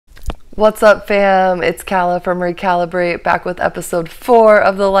What's up, fam? It's Calla from Recalibrate, back with episode 4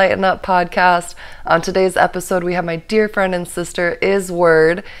 of the Lightin Up Podcast. On today's episode, we have my dear friend and sister, Iz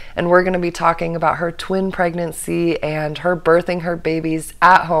Wyrd, and we're going to be talking about her twin pregnancy and her birthing her babies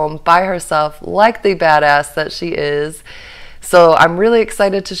at home by herself, like the badass that she is. So I'm really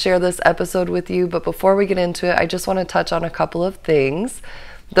excited to share this episode with you, but before we get into it, I just want to touch on a couple of things.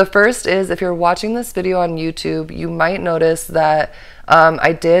 The first is, if you're watching this video on YouTube, you might notice that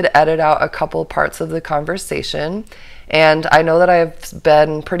I did edit out a couple parts of the conversation, and I know that I've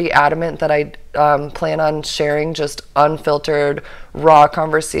been pretty adamant that I plan on sharing just unfiltered, raw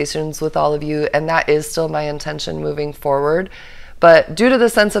conversations with all of you, and that is still my intention moving forward. But due to the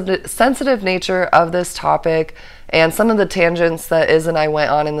sensitive nature of this topic and some of the tangents that Iz and I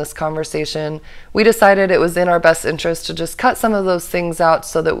went on in this conversation, we decided it was in our best interest to just cut some of those things out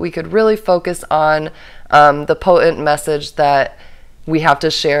so that we could really focus on the potent message that we have to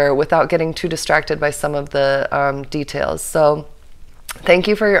share without getting too distracted by some of the details. So thank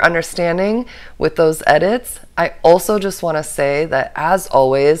you for your understanding with those edits. I also just want to say that, as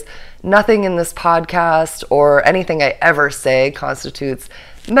always, nothing in this podcast or anything I ever say constitutes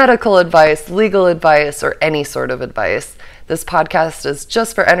medical advice, legal advice, or any sort of advice. This podcast is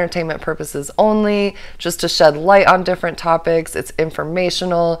just for entertainment purposes only, just to shed light on different topics. It's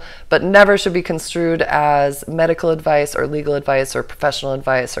informational, but never should be construed as medical advice or legal advice or professional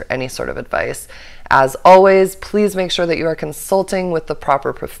advice or any sort of advice. As always, please make sure that you are consulting with the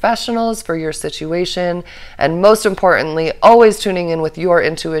proper professionals for your situation, and most importantly, always tuning in with your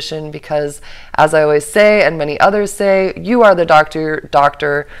intuition, because as I always say, and many others say, you are the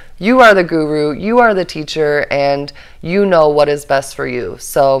doctor, you are the guru, you are the teacher, and you know what is best for you.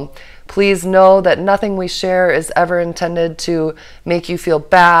 So please know that nothing we share is ever intended to make you feel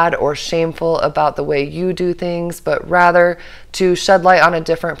bad or shameful about the way you do things, but rather to shed light on a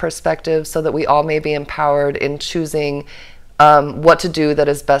different perspective so that we all may be empowered in choosing what to do that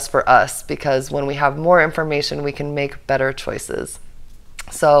is best for us, because when we have more information, we can make better choices.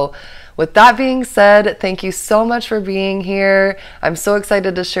 So with that being said, thank you so much for being here. I'm so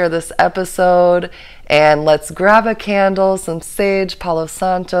excited to share this episode, and let's grab a candle, some sage, palo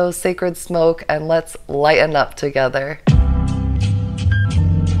santo, sacred smoke, and let's lighten up together.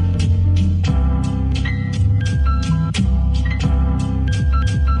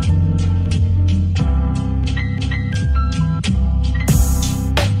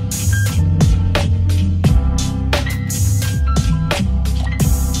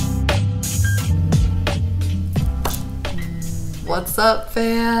 What's up,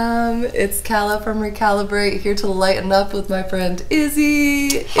 fam? It's Calla from Recalibrate, here to lighten up with my friend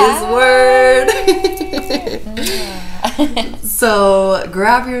Izzy. Iz Wyrd. So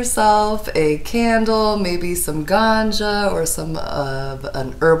grab yourself a candle, maybe some ganja or some of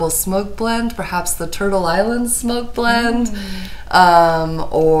an herbal smoke blend, perhaps the Turtle Island smoke blend,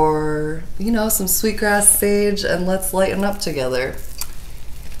 or some sweetgrass sage, and let's lighten up together.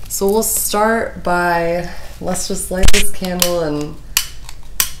 So we'll start by, let's just light this candle and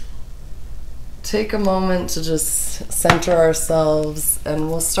take a moment to just center ourselves, and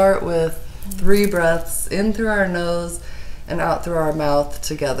we'll start with 3 breaths in through our nose and out through our mouth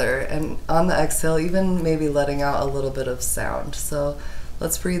together, and on the exhale even maybe letting out a little bit of sound. So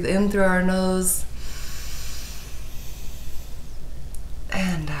let's breathe in through our nose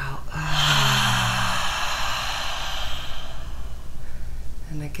and out.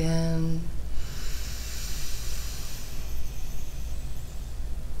 And again.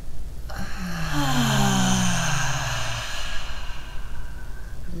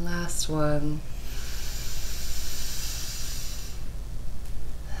 And last one.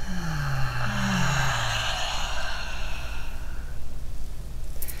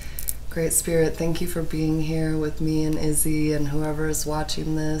 Great Spirit, thank you for being here with me and Izzy and whoever is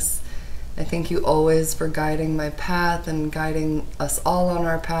watching this. I thank you always for guiding my path and guiding us all on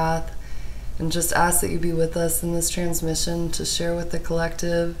our path, and just ask that you be with us in this transmission to share with the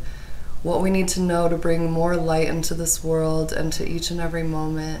collective what we need to know to bring more light into this world and to each and every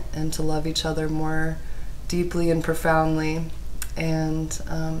moment, and to love each other more deeply and profoundly. And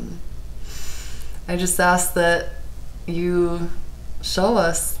I just ask that you show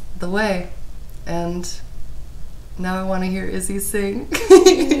us the way. And now I want to hear Izzy sing.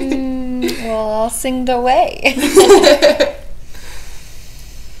 Well, I'll sing the way.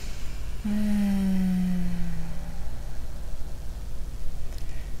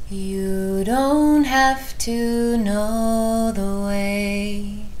 You don't have to know the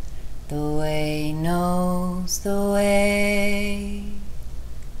way knows the way.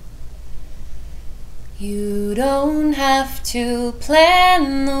 You don't have to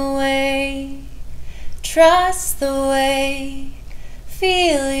plan the way, trust the way,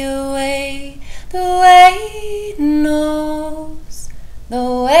 feel your way. The way knows,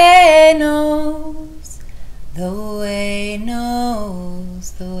 the way knows, the way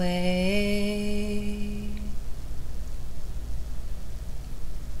knows the way.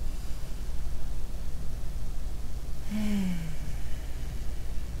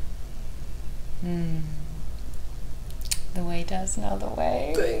 The way does know the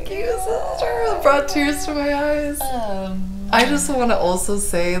way. Thank you, sister. It brought tears to my eyes. I just want to also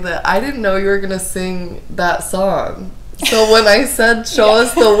say that I didn't know you were going to sing that song. So when I said, show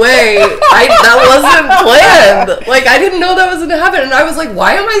us the way, that wasn't planned. Like, I didn't know that was going to happen. And I was like,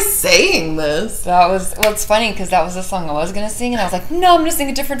 why am I saying this? Well, it's funny because that was the song I was going to sing. And I was like, no, I'm going to sing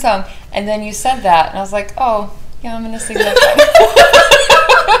a different song. And then you said that. And I was like, oh, yeah, I'm going to sing that song.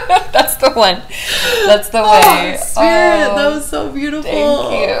 That's the one. That's the way. Spirit, that was so beautiful.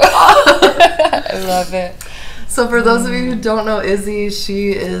 Thank you. I love it. So for those of you who don't know Izzy,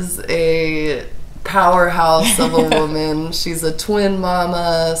 she is a powerhouse of a woman. She's a twin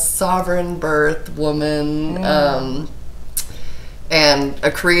mama, sovereign birth woman, and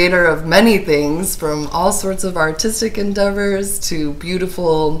a creator of many things, from all sorts of artistic endeavors to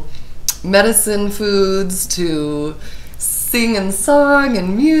beautiful medicine foods to sing and song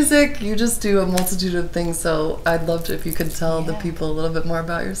and music. You just do a multitude of things. So I'd love to if you could tell the people a little bit more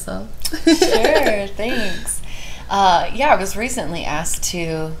about yourself. Sure, thanks. I was recently asked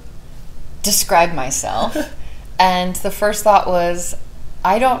to describe myself, and the first thought was,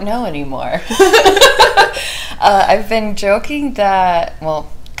 I don't know anymore. I've been joking that,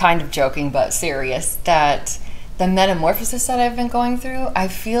 well, kind of joking but serious, that the metamorphosis that I've been going through, I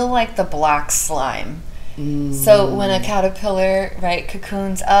feel like the black slime. So when a caterpillar, right,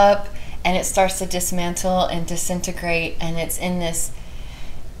 cocoons up and it starts to dismantle and disintegrate, and it's in this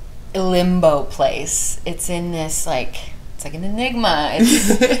limbo place. It's in this, like, it's like an enigma.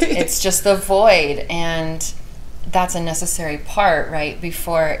 It's just the void, and that's a necessary part, right,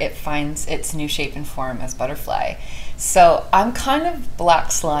 before it finds its new shape and form as butterfly. So I'm kind of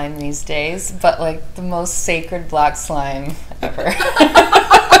black slime these days, but like the most sacred black slime ever.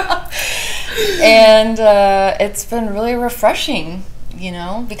 And it's been really refreshing, you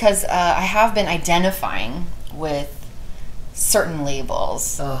know, because I have been identifying with certain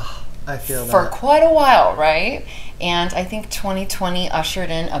labels. Oh, I feel that. For quite a while, right? And I think 2020 ushered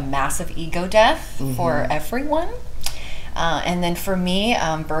in a massive ego death for everyone. And then for me,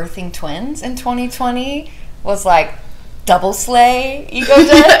 birthing twins in 2020 was like double slay ego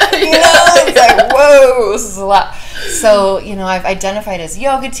death. You know, it's like, whoa, this is a lot. So, you know, I've identified as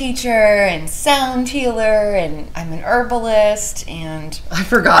yoga teacher and sound healer, and I'm an herbalist, and I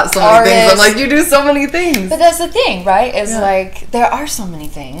forgot so many things. I'm like, you do so many things. But that's the thing, right? Is like, there are so many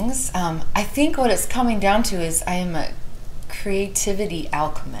things. I think what it's coming down to is I am a creativity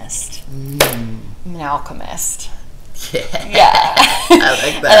alchemist. I'm an alchemist. Yeah. I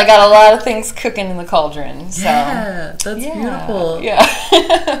like that. And I got a lot of things cooking in the cauldron. So. Yeah, that's beautiful.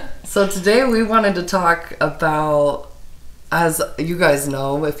 Yeah. So today we wanted to talk about, as you guys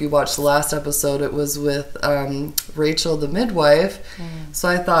know, if you watched the last episode, it was with Rachel the midwife. So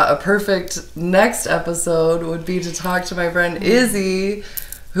I thought a perfect next episode would be to talk to my friend Izzy,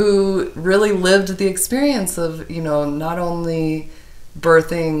 who really lived the experience of, you know, not only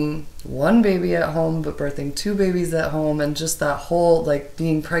birthing one baby at home, but birthing two babies at home, and just that whole, like,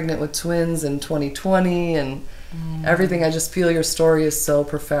 being pregnant with twins in 2020 and everything. I just feel your story is so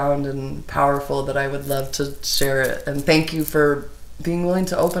profound and powerful that I would love to share it. And thank you for being willing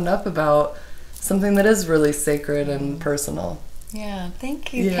to open up about something that is really sacred and personal. Yeah,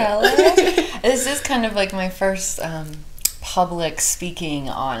 thank you, Kelly. This is kind of like my first public speaking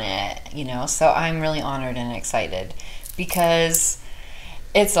on it, you know, so I'm really honored and excited because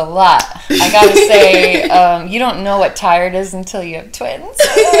it's a lot. I gotta say, you don't know what tired is until you have twins.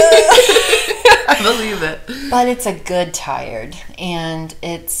 I believe it. But it's a good tired, and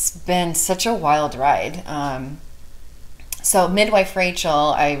it's been such a wild ride. So midwife Rachel,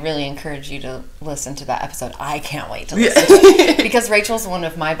 I really encourage you to listen to that episode. I can't wait to listen to it, because Rachel's one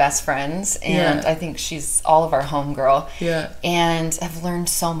of my best friends, and I think she's all of our homegirl. Yeah. And I've learned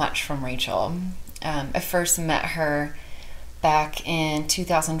so much from Rachel. I first met her back in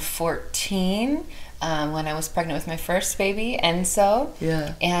 2014 when I was pregnant with my first baby, Enzo.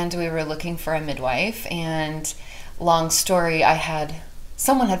 Yeah. And we were looking for a midwife, and long story,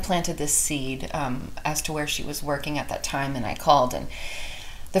 someone had planted this seed as to where she was working at that time, and I called, and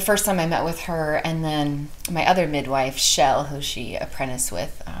the first time I met with her, and then my other midwife, Shell, who she apprenticed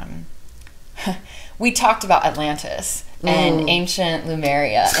with, we talked about Atlantis and ancient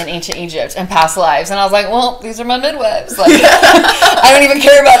Lemuria and ancient Egypt and past lives, and I was like, well, these are my midwives. Like, I don't even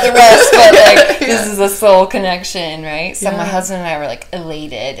care about the rest, but like, this is a soul connection, right? So my husband and I were like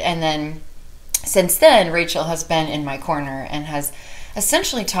elated, and then since then, Rachel has been in my corner and has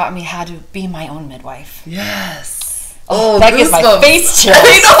essentially taught me how to be my own midwife. Yes. Oh, that gives my face chills.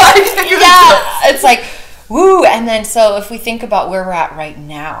 Yeah, it's like, woo. And then, so if we think about where we're at right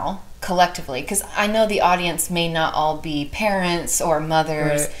now, collectively, because I know the audience may not all be parents or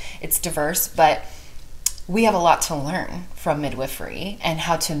mothers, it's diverse, but we have a lot to learn from midwifery and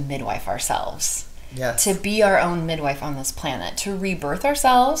how to midwife ourselves. Yes. To be our own midwife on this planet, to rebirth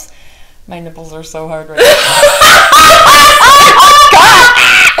ourselves. My nipples are so hard right now.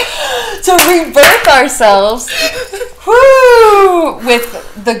 To rebirth ourselves, whoo,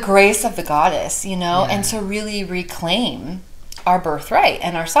 with the grace of the goddess, you know, and to really reclaim our birthright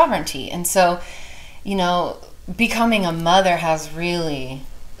and our sovereignty. And so, you know, becoming a mother has really,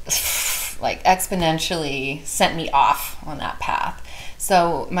 like, exponentially sent me off on that path.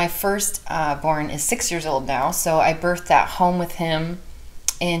 So my first born is 6 years old now. So I birthed at home with him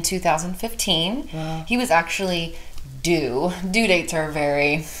in 2015. Wow. He was actually due. Due dates are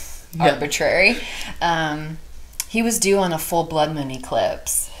very arbitrary. He was due on a full blood moon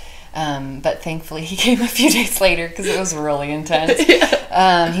eclipse. But thankfully he came a few days later because it was really intense.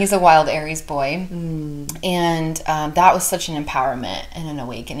 He's a wild Aries boy. And that was such an empowerment and an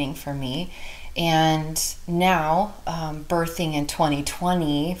awakening for me. And now, birthing in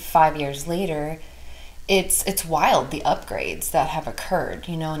 2020, 5 years later, it's wild, the upgrades that have occurred,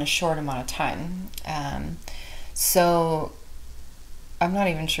 you know, in a short amount of time. So I'm not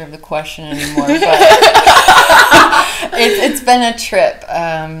even sure of the question anymore, but it's been a trip.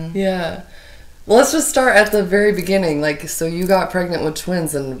 Yeah. Well, let's just start at the very beginning. Like, so you got pregnant with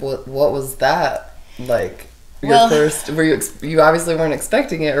twins, and what was that like? Your first? Were you obviously weren't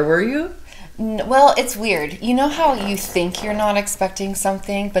expecting it, or were you? Well, it's weird. You know how you think you're not expecting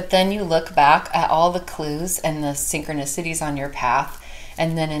something, but then you look back at all the clues and the synchronicities on your path,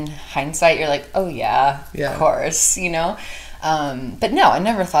 and then in hindsight, you're like, oh yeah, of course, you know? But no, I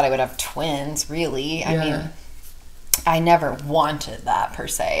never thought I would have twins, really. I mean, I never wanted that per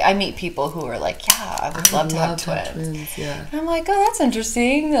se. I meet people who are like, yeah, I would love to have twins. And I'm like, oh, that's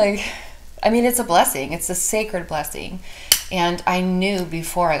interesting. Like, I mean, it's a blessing. It's a sacred blessing. And I knew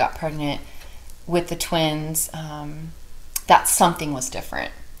before I got pregnant with the twins that something was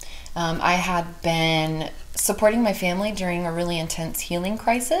different. I had been supporting my family during a really intense healing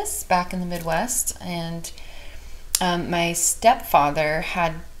crisis back in the Midwest, and my stepfather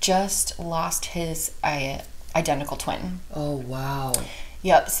had just lost his identical twin. Oh, wow.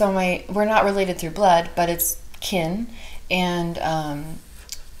 Yep. So we're not related through blood, but it's kin, and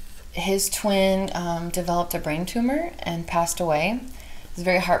his twin developed a brain tumor and passed away. It was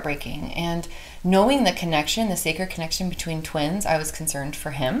very heartbreaking. And knowing the connection, the sacred connection between twins, I was concerned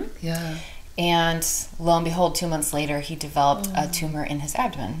for him. Yeah. And lo and behold, 2 months later, he developed a tumor in his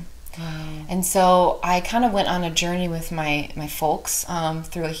abdomen. Wow. And so I kind of went on a journey with my folks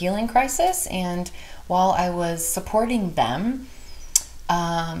through a healing crisis. And while I was supporting them,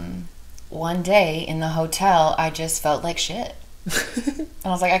 one day in the hotel, I just felt like shit. And I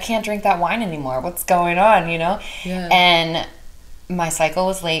was like, I can't drink that wine anymore. What's going on, you know? Yeah. And my cycle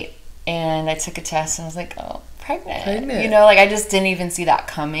was late, and I took a test, and I was like, oh, pregnant. You know, like, I just didn't even see that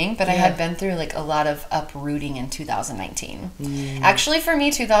coming. But I had been through like a lot of uprooting in 2019. Actually, for me,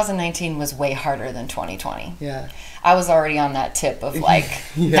 2019 was way harder than 2020. Yeah. I was already on that tip of like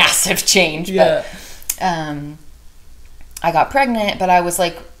massive change. But I got pregnant, but I was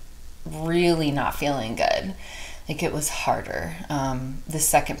like really not feeling good. Like, it was harder, the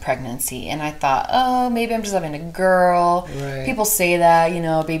second pregnancy. And I thought, oh, maybe I'm just having a girl. Right. People say that, you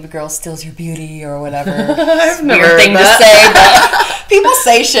know, baby girl steals your beauty or whatever. I've never heard thing that. To say, but people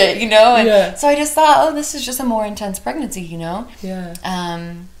say shit, you know? And so I just thought, oh, this is just a more intense pregnancy, you know? Yeah.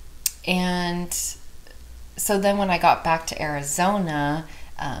 And so then when I got back to Arizona,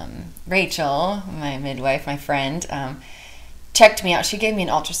 Rachel, my midwife, my friend, checked me out. She gave me an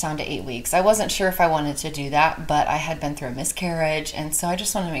ultrasound at 8 weeks. I wasn't sure if I wanted to do that, but I had been through a miscarriage, and so I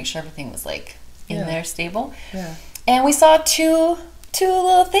just wanted to make sure everything was like in there, stable. Yeah. And we saw two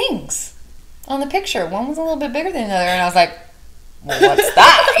little things on the picture. One was a little bit bigger than the other, and I was like, well, what's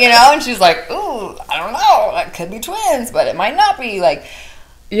that? You know? And she's like, ooh, I don't know. That could be twins, but it might not be. Like,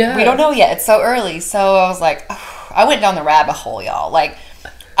 we don't know yet. It's so early. So I was like, oh. I went down the rabbit hole, y'all. Like,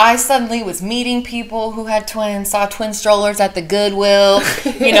 I suddenly was meeting people who had twins, saw twin strollers at the Goodwill.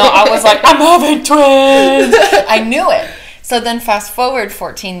 You know, I was like, I'm having twins. I knew it. So then fast forward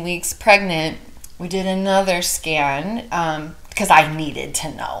 14 weeks pregnant, we did another scan because I needed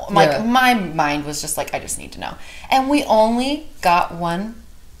to know. Like, my mind was just like, I just need to know. And we only got one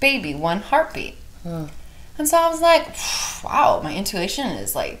baby, one heartbeat. And so I was like, wow, my intuition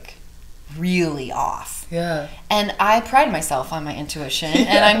is like really off. Yeah. And I pride myself on my intuition,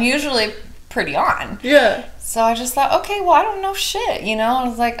 and I'm usually pretty on. Yeah. So I just thought, okay, well, I don't know shit, you know? I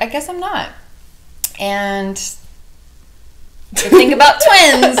was like, I guess I'm not. And the thing about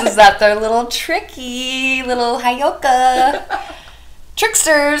twins is that they're little tricky, little Hayoka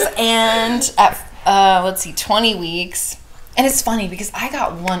tricksters. And at, 20 weeks, and it's funny because I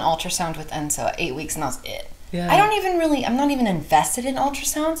got one ultrasound with Enzo at 8 weeks, and that was it. Yeah. I'm not even invested in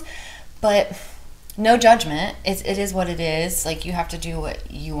ultrasounds, but no judgment. It is what it is. Like, you have to do what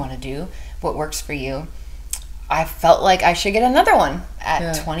you want to do, what works for you. I felt like I should get another one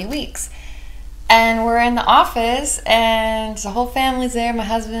at 20 weeks. And we're in the office, and the whole family's there, my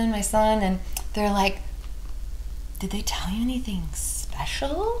husband, my son, and they're like, did they tell you anything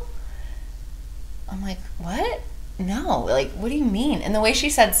special? I'm like, what? No. Like, what do you mean? And the way she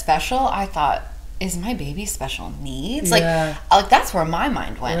said special, I thought, is my baby special needs? Like, that's where my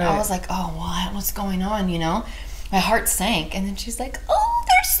mind went. Right. I was like, oh, what? What's going on, you know? My heart sank. And then she's like, oh,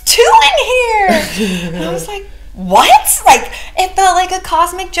 there's 2 in here. And I was like, what? Like, it felt like a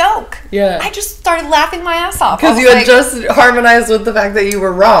cosmic joke. Yeah. I just started laughing my ass off. Because you had just harmonized with the fact that you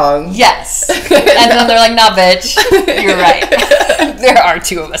were wrong. Yes. And then they're like, nah, bitch, you're right. There are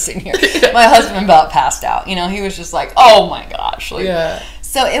 2 of us in here. My husband about passed out. You know, he was just like, oh my gosh. Like, yeah.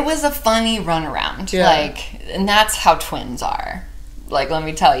 So it was a funny runaround. Yeah. Like, and that's how twins are. Like, let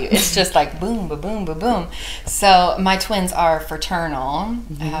me tell you, it's just like boom, ba-boom, ba-boom. So my twins are fraternal.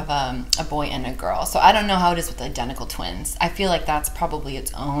 Mm-hmm. I have a boy and a girl. So I don't know how it is with identical twins. I feel like that's probably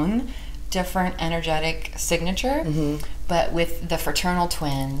its own different energetic signature. Mm-hmm. But with the fraternal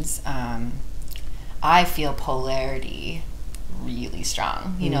twins, I feel polarity really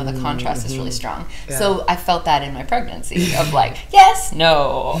strong. You know, the contrast is really strong. Yeah. So I felt that in my pregnancy of like, yes,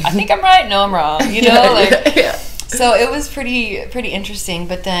 no, I think I'm right, no, I'm wrong. You know, like. So it was pretty interesting,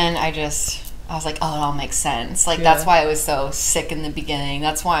 but then I was like, oh, it all makes sense. Like, that's why I was so sick in the beginning.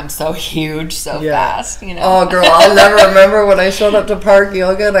 That's why I'm so huge so fast, you know? Oh, girl, I'll never remember when I showed up to Park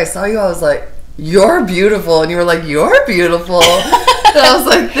Yoga and I saw you, I was like, you're beautiful. And you were like, you're beautiful. And I was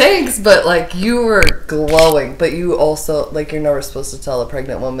like, thanks. But, like, you were glowing. But you also, like, you're never supposed to tell a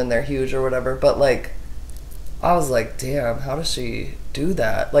pregnant woman they're huge or whatever. But, like, I was like, damn, how does she do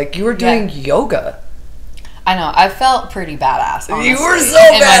that? Like, you were doing yoga. I know. I felt pretty badass, honestly. You were so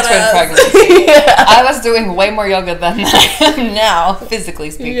in badass. My twin pregnancy. I was doing way more yoga than I am now,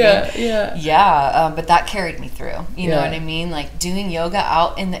 physically speaking. Yeah, but that carried me through. You know what I mean? Like, doing yoga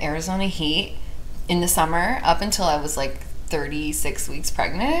out in the Arizona heat in the summer up until I was, like, 36 weeks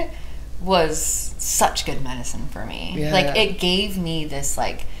pregnant was such good medicine for me. Yeah. Like, it gave me this,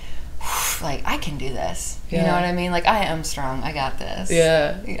 like, I can do this. You know what I mean? Like, I am strong. I got this.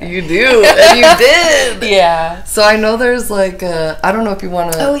 Yeah. You do. And you did. Yeah. So I know there's like I don't know if you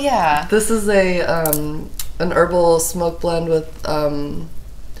want to. Oh, yeah. This is an herbal smoke blend with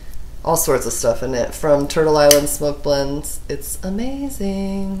all sorts of stuff in it from Turtle Island Smoke Blends. It's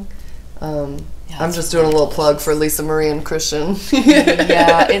amazing. I'm just doing a little plug for Lisa Marie and Christian.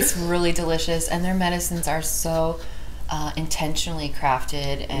 Yeah, it's really delicious. And their medicines are so intentionally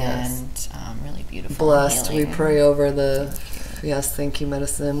crafted and really beautiful. Blessed. We pray over the thank you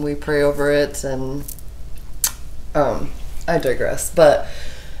medicine. We pray over it, and I digress, but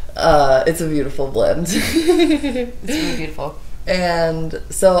it's a beautiful blend. It's really beautiful. And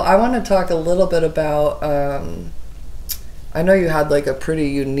so I want to talk a little bit about I know you had like a pretty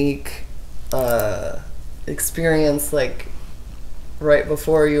unique experience, like right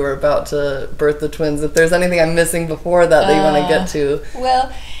before you were about to birth the twins. If there's anything I'm missing before that you want to get to.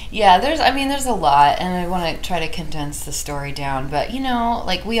 Well, yeah, there's a lot, and I want to try to condense the story down, but, you know,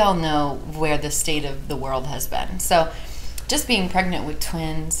 like, we all know where the state of the world has been. So just being pregnant with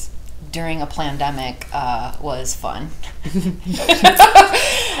twins during a pandemic was fun.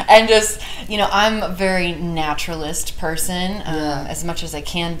 And just, you know, I'm a very naturalist person, as much as I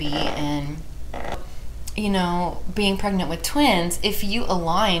can be, and you know, being pregnant with twins, if you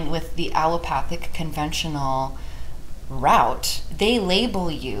align with the allopathic conventional route, they label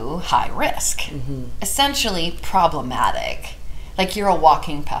you high risk, essentially problematic, like you're a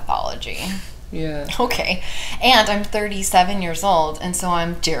walking pathology. Yeah. Okay. And I'm 37 years old, and so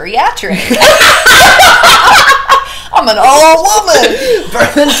I'm geriatric. I'm an old woman.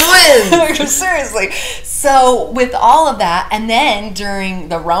 Birthing twins. Seriously. So with all of that, and then during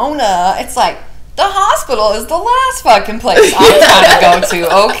the Rona, it's like, the hospital is the last fucking place I'm trying to go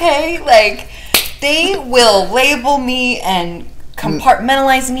to, okay? Like, they will label me and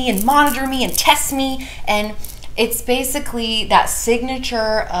compartmentalize me and monitor me and test me, and it's basically that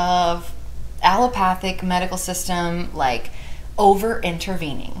signature of allopathic medical system, like,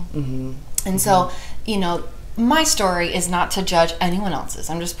 over-intervening. Mm-hmm. And so, you know, my story is not to judge anyone else's.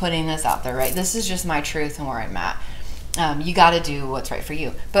 I'm just putting this out there, right? This is just my truth and where I'm at. You got to do what's right for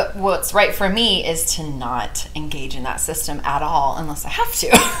you. But what's right for me is to not engage in that system at all unless I have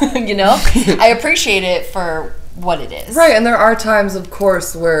to, you know? I appreciate it for what it is. Right, and there are times, of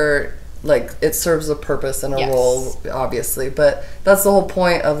course, where, like, it serves a purpose and a role, obviously. But that's the whole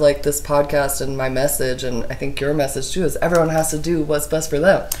point of, like, this podcast and my message, and I think your message, too, is everyone has to do what's best for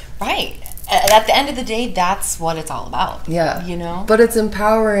them. Right. At the end of the day, that's what it's all about. Yeah. You know? But it's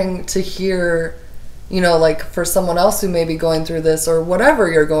empowering to hear, you know, like, for someone else who may be going through this or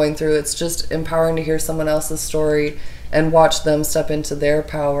whatever you're going through, it's just empowering to hear someone else's story and watch them step into their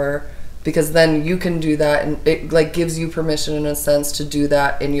power, because then you can do that, and it, like, gives you permission in a sense to do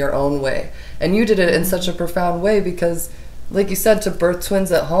that in your own way. And you did it in such a profound way because, like you said, to birth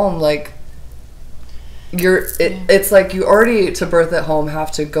twins at home, like, it's like you already, to birth at home,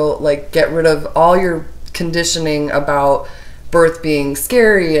 have to go, like, get rid of all your conditioning about birth being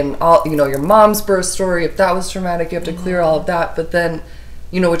scary and all, you know, your mom's birth story, if that was traumatic, you have to clear all of that. But then,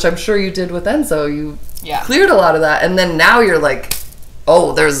 you know, which I'm sure you did with Enzo, you cleared a lot of that, and then now you're like,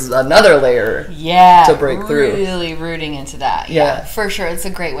 oh, there's another layer to break through. Really rooting into that. Yeah, for sure. It's a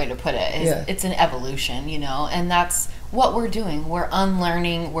great way to put it. It's an evolution, you know, and that's what we're doing. We're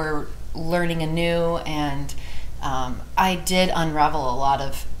unlearning, we're learning anew, and I did unravel a lot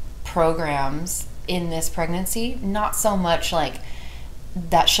of programs in this pregnancy. Not so much like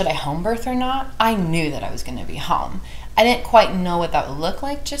that, should I home birth or not? I knew that I was going to be home. I didn't quite know what that would look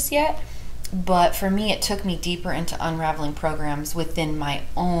like just yet, but for me it took me deeper into unraveling programs within my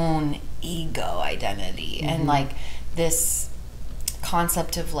own ego identity, and like this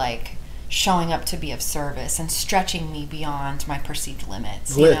concept of like showing up to be of service and stretching me beyond my perceived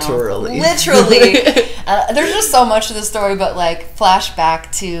limits. Literally. There's just so much to the story, but like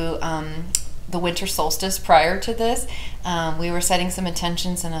flashback to the winter solstice prior to this, we were setting some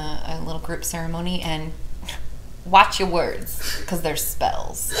intentions in a little group ceremony, and watch your words, because there's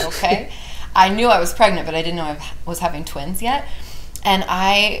spells, okay? I knew I was pregnant, but I didn't know I was having twins yet. And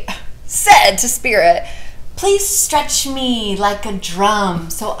I said to Spirit, please stretch me like a drum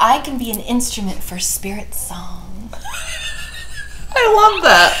so I can be an instrument for Spirit's song. I love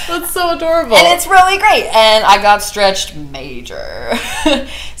that. That's so adorable. And it's really great. And I got stretched major.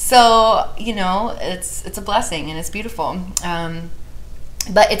 So, you know, it's a blessing and it's beautiful.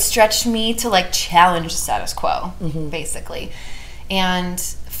 But it stretched me to like challenge the status quo, basically. And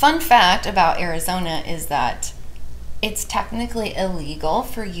fun fact about Arizona is that it's technically illegal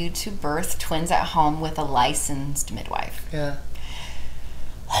for you to birth twins at home with a licensed midwife. Yeah.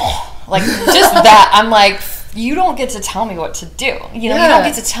 Like, just that, I'm like, you don't get to tell me what to do. You know, you don't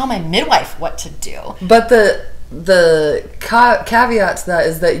get to tell my midwife what to do. But the caveat to that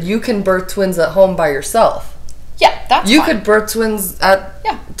is that you can birth twins at home by yourself. Yeah, that's you fine. could birth twins at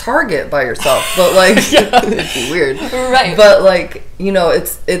Target by yourself, but like it'd be weird, right? But like, you know,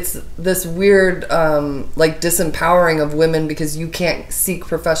 it's this weird like disempowering of women because you can't seek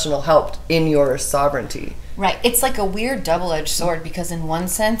professional help in your sovereignty. Right. It's like a weird double-edged sword, because in one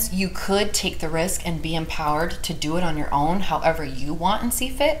sense you could take the risk and be empowered to do it on your own, however you want and see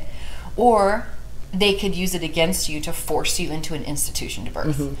fit, or they could use it against you to force you into an institution to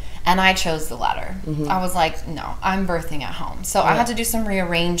birth. And I chose the latter. I was like, no, I'm birthing at home. So I had to do some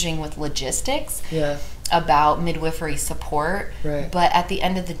rearranging with logistics about midwifery support. But at the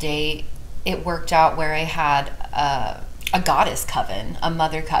end of the day, it worked out where I had a goddess coven, a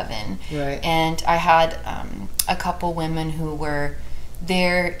mother coven. And I had a couple women who were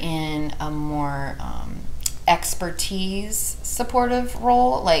there in a more expertise supportive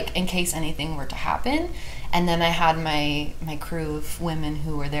role, like in case anything were to happen. And then I had my crew of women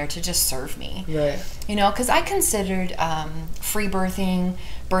who were there to just serve me. You know, because I considered free birthing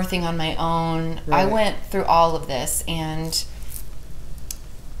on my own. I went through all of this, and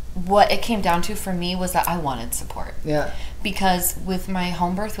what it came down to for me was that I wanted support. Because with my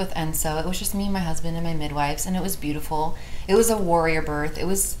home birth with Enzo, it was just me, my husband, and my midwives, and it was beautiful. It was a warrior birth. It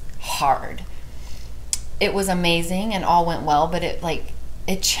was hard. It was amazing and all went well, but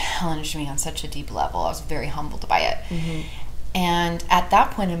it challenged me on such a deep level. I was very humbled by it. And at that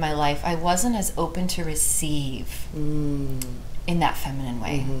point in my life, I wasn't as open to receive in that feminine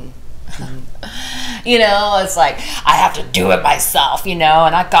way. You know, it's like, I have to do it myself, you know,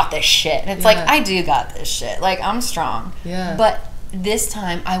 and I got this shit. And it's like, I do got this shit. Like, I'm strong. Yeah. But this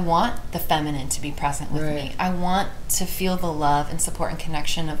time, I want the feminine to be present with me. I want to feel the love and support and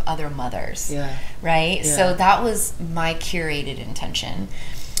connection of other mothers. Yeah. Right? Yeah. So that was my curated intention.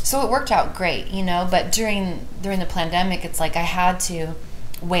 So it worked out great, you know, but during the pandemic, it's like I had to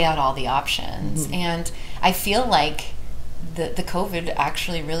weigh out all the options. Mm-hmm. And I feel like the COVID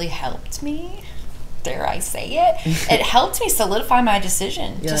actually really helped me. Dare I say it? It helped me solidify my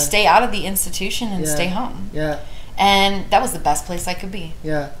decision to stay out of the institution and stay home. Yeah. And that was the best place I could be.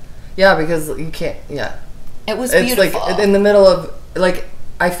 Yeah. Yeah, because you can't, It was beautiful. It's like in the middle of, like,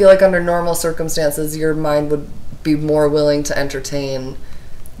 I feel like under normal circumstances, your mind would be more willing to entertain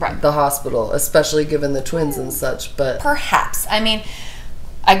the hospital, especially given the twins and such, but... Perhaps. I mean...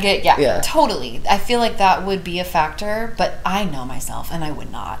 I get, totally. I feel like that would be a factor, but I know myself, and I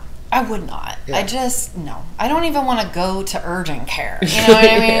would not. I would not. Yeah. I just, no. I don't even want to go to urgent care. You know what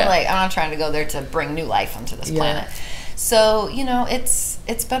I mean? Like, I'm not trying to go there to bring new life onto this planet. So, you know,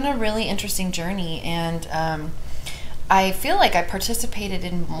 it's been a really interesting journey, and I feel like I participated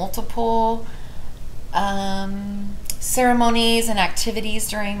in multiple ceremonies and activities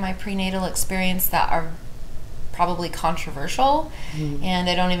during my prenatal experience that are probably controversial, and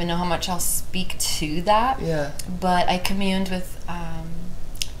I don't even know how much I'll speak to that. Yeah. But I communed with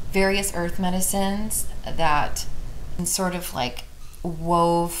various earth medicines that sort of like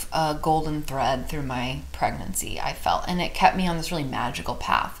wove a golden thread through my pregnancy, I felt, and it kept me on this really magical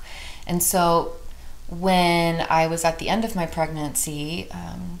path. And so when I was at the end of my pregnancy,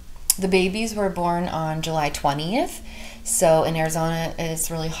 the babies were born on July 20th. So in Arizona,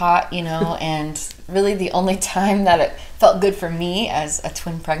 it's really hot, you know, and really the only time that it felt good for me as a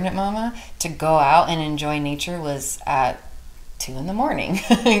twin pregnant mama to go out and enjoy nature was at 2 a.m,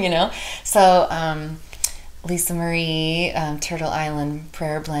 you know. So Lisa Marie, Turtle Island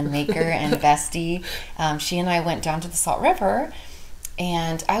prayer blend maker and bestie, she and I went down to the Salt River,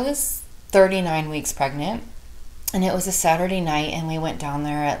 and I was 39 weeks pregnant, and it was a Saturday night, and we went down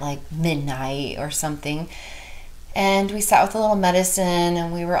there at like midnight or something. And we sat with a little medicine,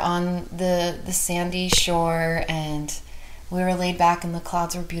 and we were on the sandy shore, and we were laid back, and the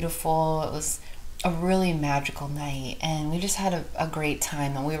clouds were beautiful. It was a really magical night, and we just had a great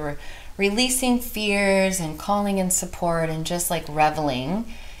time, and we were releasing fears and calling in support and just like reveling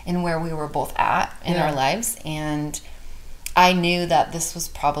in where we were both at in our lives. And I knew that this was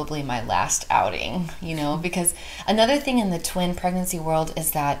probably my last outing, you know, because another thing in the twin pregnancy world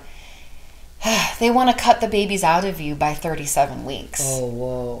is that they want to cut the babies out of you by 37 weeks. Oh,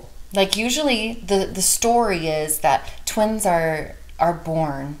 whoa. Like, usually the story is that twins are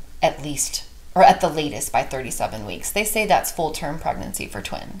born at least, or at the latest, by 37 weeks. They say that's full-term pregnancy for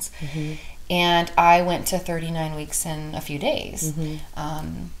twins. Mm-hmm. And I went to 39 weeks in a few days.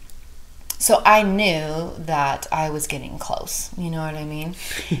 Mm-hmm. So I knew that I was getting close. You know what I mean?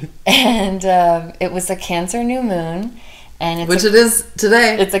 And it was a Cancer new moon. And it is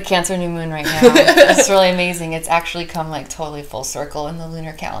today. It's a Cancer new moon right now. It's really amazing. It's actually come like totally full circle in the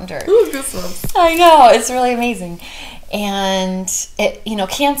lunar calendar. Ooh, goosebumps. I know. It's really amazing. And it, you know,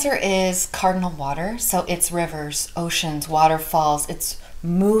 Cancer is cardinal water. So it's rivers, oceans, waterfalls. It's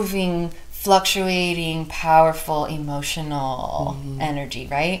moving, fluctuating, powerful, emotional energy,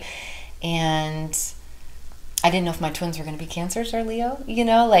 right? And I didn't know if my twins were going to be Cancers or Leo, you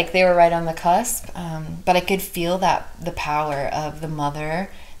know, like they were right on the cusp. But I could feel that the power of the mother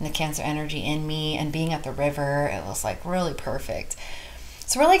and the Cancer energy in me, and being at the river, it was like really perfect.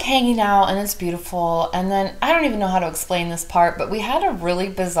 So we're like hanging out, and it's beautiful. And then I don't even know how to explain this part, but we had a really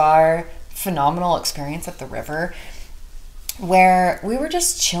bizarre, phenomenal experience at the river where we were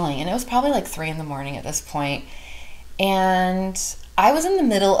just chilling, and it was probably like 3 a.m. at this point. And I was in the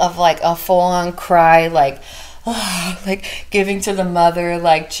middle of like a full-on cry, like giving to the mother,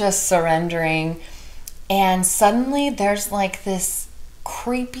 like just surrendering. And suddenly there's like this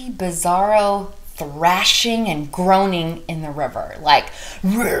creepy, bizarro thrashing and groaning in the river. Like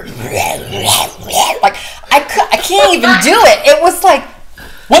I can't even do it. It was like,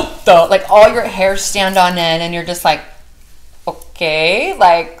 what the? Like all your hairs stand on end, and you're just like, okay,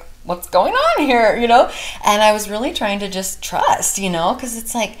 like, what's going on here, you know? And I was really trying to just trust, you know, because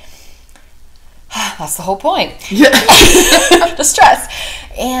it's like, that's the whole point. Just trust.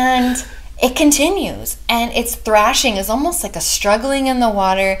 And it continues, and it's thrashing. It's almost like a struggling in the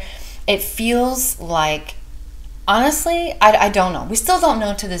water. It feels like, honestly, I don't know. We still don't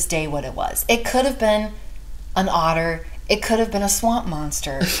know to this day what it was. It could have been an otter. It could have been a swamp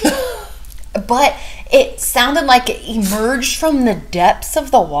monster. But it sounded like it emerged from the depths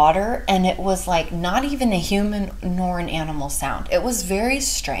of the water, and it was like not even a human nor an animal sound. It was very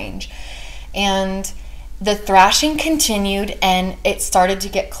strange. And the thrashing continued, and it started to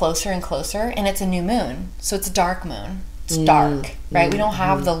get closer and closer, and it's a new moon. So it's a dark moon. It's dark, right? We don't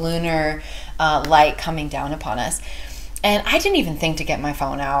have the lunar light coming down upon us. And I didn't even think to get my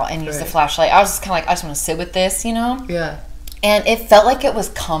phone out and use the flashlight. I was just kind of like, I just want to sit with this, you know? Yeah. And it felt like it was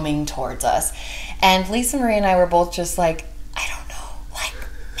coming towards us. And Lisa Marie and I were both just like, I don't know, like,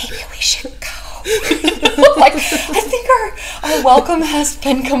 maybe we should go. Like, I think our welcome has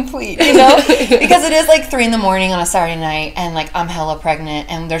been complete, you know? Because it is like 3 a.m. on a Saturday night, and like I'm hella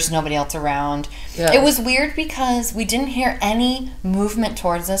pregnant and there's nobody else around. Yeah. It was weird because we didn't hear any movement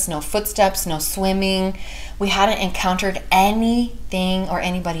towards us, no footsteps, no swimming. We hadn't encountered anything or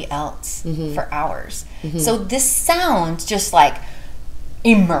anybody else for hours. So this sound just like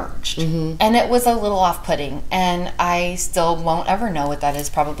emerged, and it was a little off-putting, and I still won't ever know what that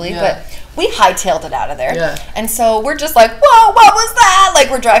is probably, but we hightailed it out of there. And so we're just like, whoa, what was that? Like,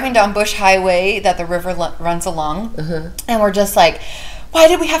 we're driving down Bush Highway that the river runs along, and we're just like, why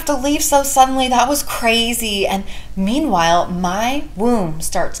did we have to leave so suddenly? That was crazy. And meanwhile, my womb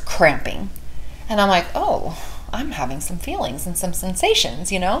starts cramping, and I'm like, oh, I'm having some feelings and some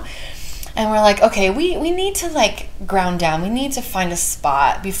sensations, you know? And we're like, okay, we need to like ground down. We need to find a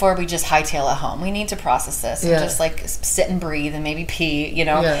spot before we just hightail it home. We need to process this and just like sit and breathe and maybe pee, you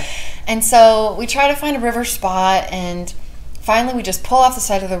know? And so we try to find a river spot, and finally we just pull off the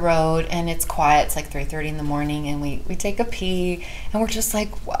side of the road, and it's quiet. It's like 3:30 in the morning, and we take a pee, and we're just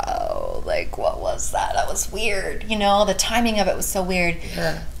like, whoa, like what was that? That was weird. You know, the timing of it was so weird.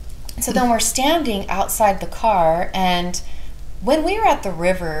 So then we're standing outside the car, and when we were at the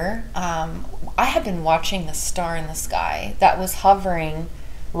river, I had been watching the star in the sky that was hovering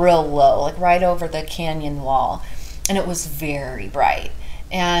real low, like right over the canyon wall, and it was very bright.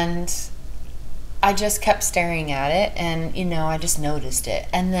 And I just kept staring at it, and, you know, I just noticed it.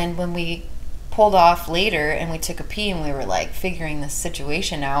 And then when we pulled off later and we took a pee and we were like figuring this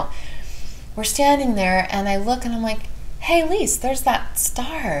situation out, we're standing there, and I look and I'm like, hey, Lise, there's that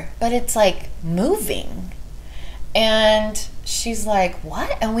star, but it's like moving. And she's like,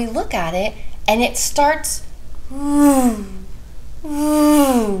 what? And we look at it, and it starts, ooh,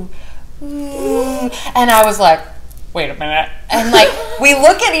 ooh, ooh. And I was like, wait a minute. And like, we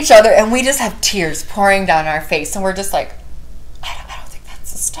look at each other, and we just have tears pouring down our face, and we're just like, I don't think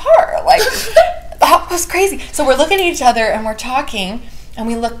that's a star. Like, that was crazy. So we're looking at each other, and we're talking, and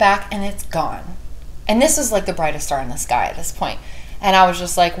we look back, and it's gone. And this is like the brightest star in the sky at this point. And I was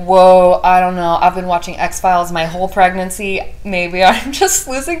just like, whoa, I don't know. I've been watching X-Files my whole pregnancy. Maybe I'm just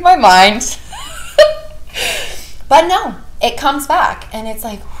losing my mind. But no, it comes back, and it's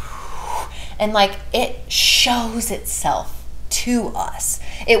like, whew, and like it shows itself to us.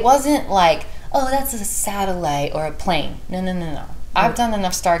 It wasn't like, oh, that's a satellite or a plane. No. I've done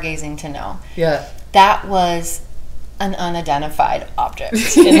enough stargazing to know. That was an unidentified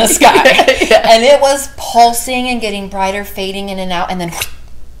object in the sky. And it was pulsing and getting brighter, fading in and out, and then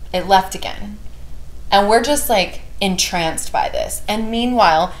it left again. And we're just like entranced by this. And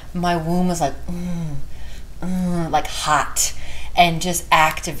meanwhile, my womb was like, like hot and just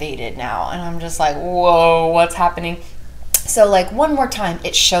activated now. And I'm just like, whoa, what's happening? So like one more time,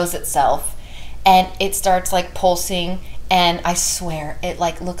 it shows itself, and it starts like pulsing. And I swear, it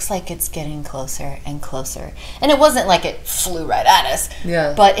like looks like it's getting closer and closer. And it wasn't like it flew right at us.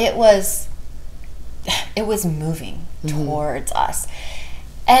 But it was moving towards us.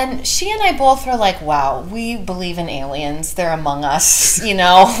 And she and I both were like, wow, we believe in aliens. They're among us, you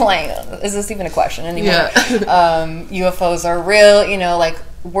know? Like, is this even a question anymore? UFOs are real, you know, like,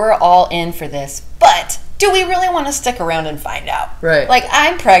 we're all in for this. But do we really want to stick around and find out? Like,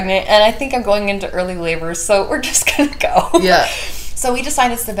 I'm pregnant, and I think I'm going into early labor, so we're just going to go. So we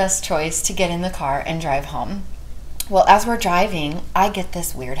decided it's the best choice to get in the car and drive home. Well, as we're driving, I get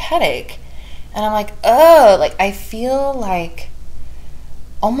this weird headache. And I'm like, oh, like, I feel like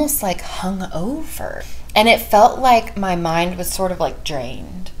almost like hungover. And it felt like my mind was sort of like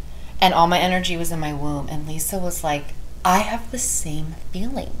drained, and all my energy was in my womb. And Lisa was like, I have the same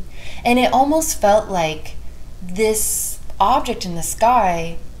feeling. And it almost felt like this object in the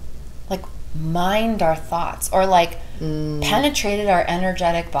sky like mined our thoughts, or like penetrated our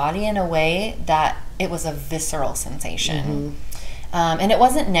energetic body in a way that it was a visceral sensation. And it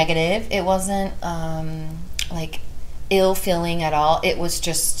wasn't negative. It wasn't like ill feeling at all. It was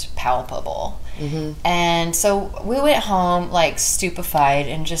just palpable. And so we went home like stupefied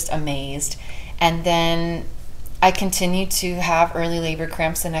and just amazed. And then I continued to have early labor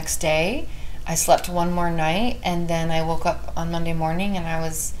cramps the next day. I slept one more night, and then I woke up on Monday morning and I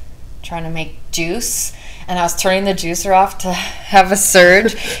was trying to make juice, and I was turning the juicer off to have a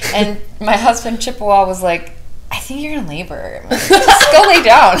surge, and my husband Chippewa was like, I think you're in labor. Just go lay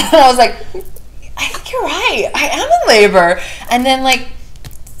down. And I was like, I think you're right. I am in labor. And then like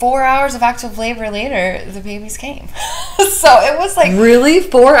 4 hours of active labor later, the babies came. So it was like... Really?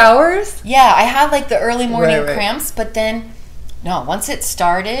 4 hours? Yeah, I had like the early morning right. cramps, but then, no, once it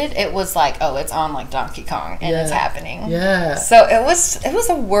started, it was like, oh, it's on like Donkey Kong, and it's happening. Yeah. So it was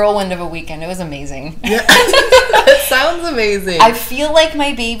a whirlwind of a weekend. It was amazing. Yeah. It sounds amazing. I feel like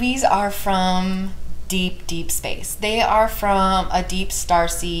my babies are from deep, deep space. They are from a deep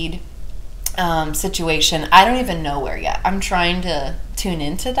starseed situation. I don't even know where yet. I'm trying to tune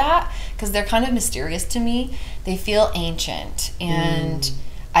into that because they're kind of mysterious to me. They feel ancient, and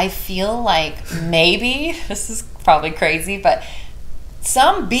I feel like maybe, this is probably crazy, but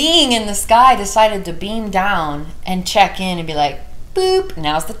some being in the sky decided to beam down and check in and be like, boop,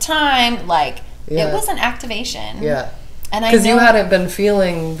 now's the time. Like, it was an activation. Yeah. And I because you know- hadn't been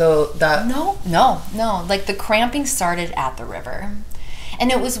feeling that. No. Like the cramping started at the river.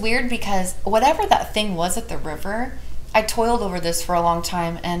 And it was weird because whatever that thing was at the river, I toiled over this for a long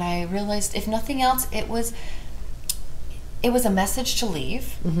time, and I realized, if nothing else, it was a message to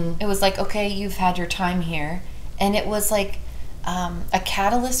leave. It was like, okay, you've had your time here. And it was like a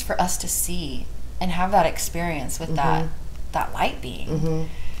catalyst for us to see and have that experience with that light being.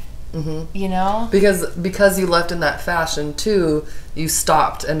 You know? Because you left in that fashion too, you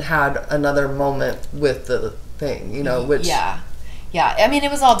stopped and had another moment with the thing, you know, which... Yeah, I mean, it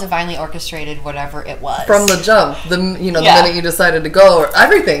was all divinely orchestrated, whatever it was. From the jump, the minute you decided to go, or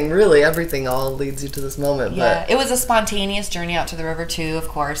everything all leads you to this moment. Yeah, but it was a spontaneous journey out to the river too, of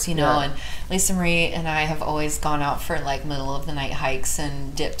course, you know, and Lisa Marie and I have always gone out for like middle of the night hikes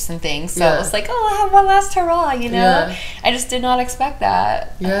and dips and things. So it was like, oh, I have one last hurrah, you know? Yeah. I just did not expect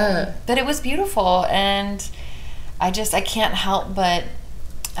that. Yeah. But it was beautiful, and I can't help but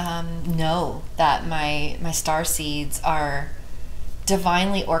know that my star seeds are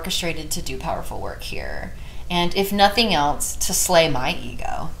divinely orchestrated to do powerful work here, and if nothing else, to slay my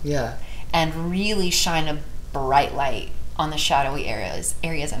ego, and really shine a bright light on the shadowy areas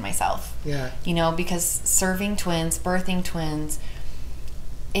in myself. You know, because serving twins, birthing twins,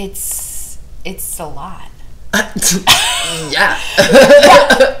 it's a lot. I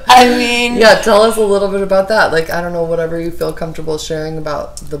mean, tell us a little bit about that. Like, I don't know, whatever you feel comfortable sharing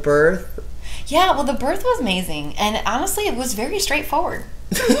about the birth. Yeah, well, the birth was amazing, and honestly, it was very straightforward.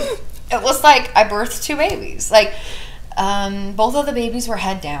 It was like I birthed 2 babies. Like, both of the babies were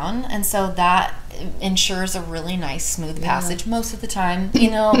head down, and so that ensures a really nice, smooth passage most of the time.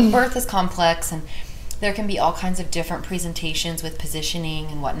 You know, birth is complex, and there can be all kinds of different presentations with positioning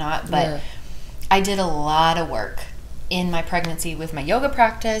and whatnot, but I did a lot of work in my pregnancy with my yoga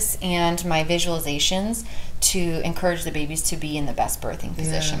practice and my visualizations to encourage the babies to be in the best birthing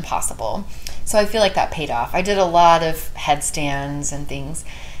position possible. So I feel like that paid off. I did a lot of headstands and things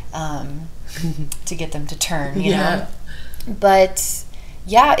to get them to turn, you know. But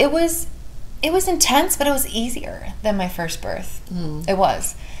yeah, it was intense, but it was easier than my first birth. It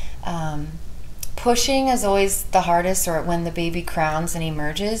was. Pushing is always the hardest, or when the baby crowns and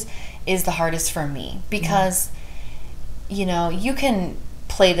emerges is the hardest for me, because you know, you can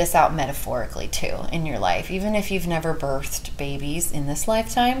play this out metaphorically too in your life, even if you've never birthed babies in this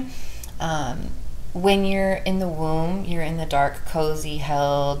lifetime. When you're in the womb, you're in the dark, cozy,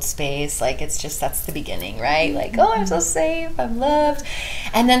 held space. Like, it's just, that's the beginning, right? Like, oh, I'm so safe, I'm loved.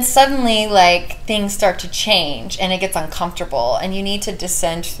 And then suddenly, like, things start to change and it gets uncomfortable, and you need to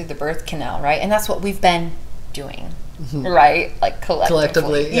descend through the birth canal, right? And that's what we've been doing. Right? Like,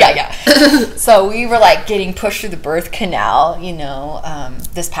 collectively. Yeah. So we were like getting pushed through the birth canal, you know,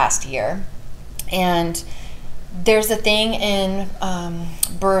 this past year. And there's a thing in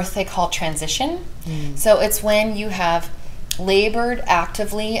birth they call transition. So it's when you have labored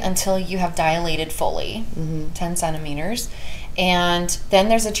actively until you have dilated fully, 10 centimeters. And then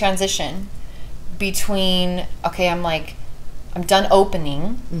there's a transition between, okay, I'm done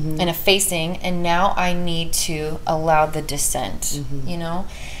opening and effacing, and now I need to allow the descent, you know?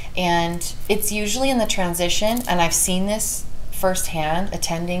 And it's usually in the transition, and I've seen this firsthand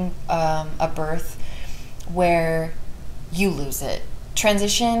attending a birth, where you lose it.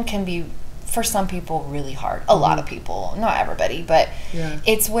 Transition can be, for some people, really hard. A lot of people, not everybody, but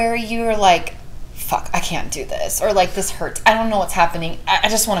it's where you're like, fuck, I can't do this, or like, this hurts, I don't know what's happening, I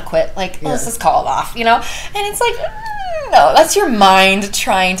just want to quit, like, let's just call it off, you know? And it's like, no, that's your mind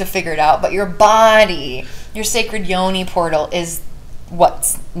trying to figure it out, but your body, your sacred yoni portal, is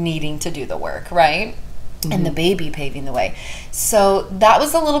what's needing to do the work, right? And the baby paving the way. So that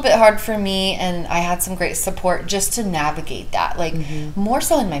was a little bit hard for me, and I had some great support just to navigate that, like more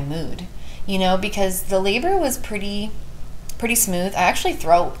so in my mood, you know, because the labor was pretty smooth. I actually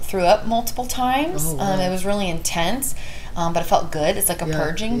threw up multiple times. Oh, wow. It was really intense, but it felt good. It's like a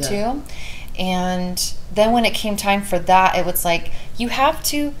purging too. And then when it came time for that, it was like you have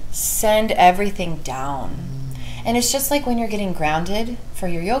to send everything down. And it's just like when you're getting grounded for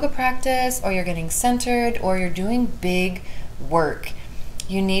your yoga practice, or you're getting centered, or you're doing big work,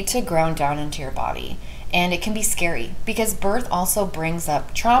 you need to ground down into your body. And it can be scary because birth also brings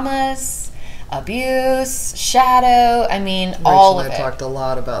up traumas, abuse, shadow. I mean, Rachel all of and it. I talked a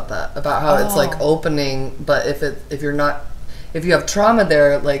lot about that, about how it's like opening, but if you have trauma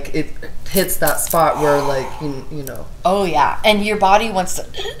there, like it hits that spot where like you know. Oh yeah, and your body wants to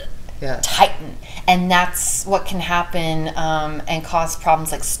tighten, and that's what can happen and cause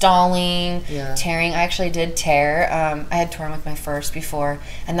problems like stalling, tearing. I actually did tear. I had torn with my first before,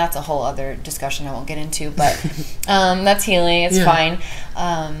 and that's a whole other discussion I won't get into, but that's healing. It's fine.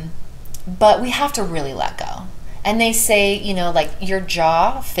 But we have to really let go. And they say, you know, like your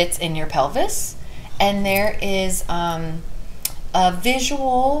jaw fits in your pelvis, and there is a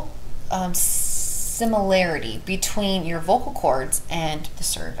visual similarity between your vocal cords and the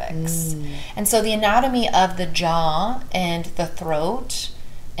cervix. And so the anatomy of the jaw and the throat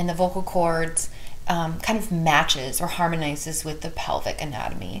and the vocal cords kind of matches or harmonizes with the pelvic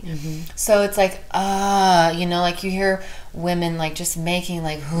anatomy. So it's like, you know, like you hear women like just making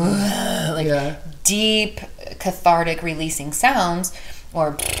like deep cathartic releasing sounds,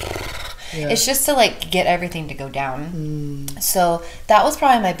 or it's just to like get everything to go down. So that was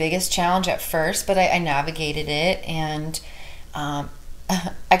probably my biggest challenge at first, but I navigated it. And I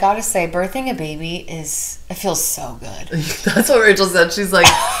gotta say, birthing a baby it feels so good. That's what Rachel said. She's like,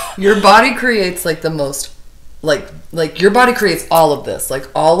 your body creates like the most, like your body creates all of this, like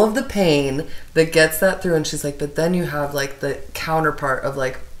all of the pain that gets that through. And she's like, but then you have like the counterpart of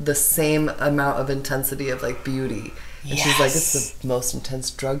like the same amount of intensity of like beauty. And she's like, it's the most intense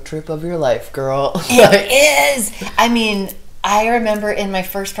drug trip of your life, girl. It is. I mean, I remember in my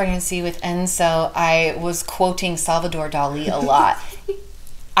first pregnancy with Enzo, I was quoting Salvador Dali a lot.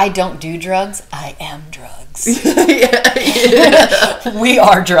 I don't do drugs, I am drugs. We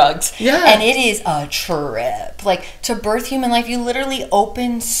are drugs. And it is a trip. Like, to birth human life, you literally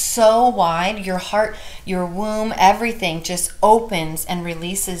open so wide. Your heart, your womb, everything just opens and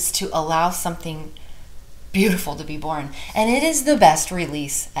releases to allow something beautiful to be born. And it is the best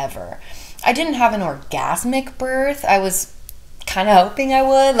release ever. I didn't have an orgasmic birth. I was kind of hoping I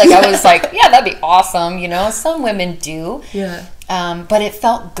would. Like, I was like, yeah, that'd be awesome, you know? Some women do. But it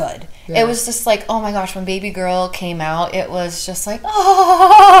felt good. It was just like, oh my gosh, when baby girl came out, it was just like,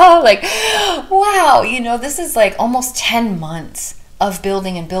 oh, like, wow, you know, this is like almost 10 months of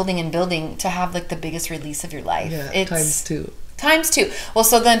building and building and building to have like the biggest release of your life. It's times two. Well,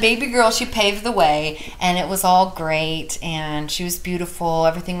 so then baby girl, she paved the way, and it was all great, and she was beautiful.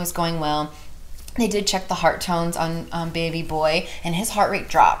 Everything was going well. They did check the heart tones on baby boy, and his heart rate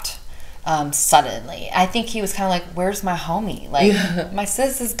dropped suddenly. I think he was kind of like, where's my homie? Like, my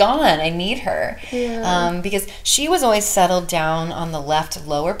sis is gone. I need her. Because she was always settled down on the left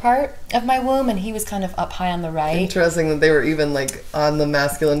lower part of my womb, and he was kind of up high on the right. Interesting that they were even like on the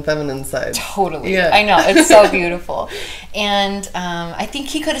masculine feminine side. Totally. I know. It's so beautiful. And I think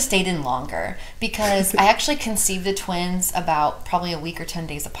he could have stayed in longer, because I actually conceived the twins about probably a week or 10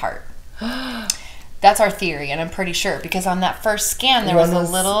 days apart. That's our theory, and I'm pretty sure, because on that first scan there was a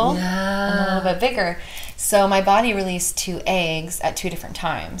little bit bigger. So my body released 2 eggs at 2 different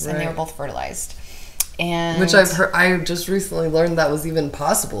times, and they were both fertilized. And which I've heard. I just recently learned that was even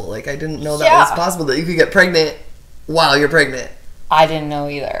possible. Like, I didn't know that was possible, that you could get pregnant while you're pregnant. I didn't know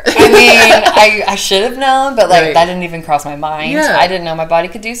either. I mean, I should have known, but like that didn't even cross my mind. I didn't know my body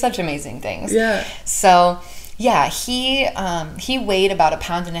could do such amazing things. So yeah, he weighed about 1.5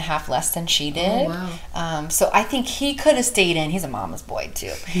 pounds less than she did. Oh, wow. So I think he could have stayed in. He's a mama's boy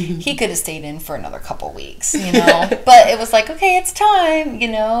too. He could have stayed in for another couple weeks, you know. But it was like, okay, it's time, you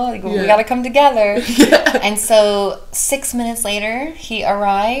know. We got to come together. And so 6 minutes later, he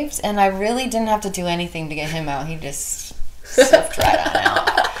arrived, and I really didn't have to do anything to get him out. He just slipped right on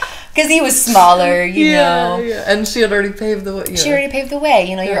out. Because he was smaller, you know. And she had already paved the way. She already paved the way.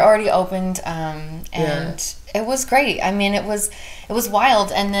 You know, you're already opened, and it was great. I mean, it was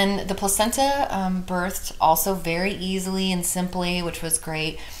wild. And then the placenta birthed also very easily and simply, which was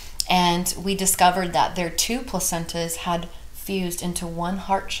great. And we discovered that their 2 placentas had fused into one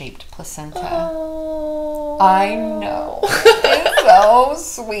heart-shaped placenta. Oh. I know. It's so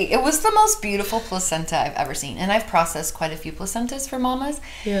sweet. It was the most beautiful placenta I've ever seen. And I've processed quite a few placentas for mamas.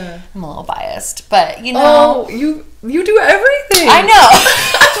 Yeah. I'm a little biased, but you know. Oh, you do everything. I know.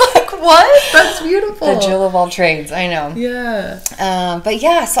 I'm like, what? That's beautiful. The Jill of all trades. I know. Yeah. But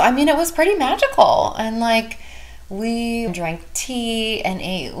yeah, so I mean, it was pretty magical. And like, we drank tea and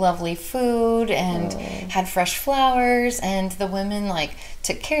ate lovely food and had fresh flowers, and the women like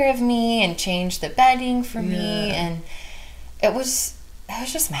took care of me and changed the bedding for me, and it was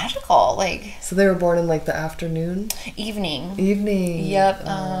just magical. Like, so they were born in like the afternoon? Evening. Yep.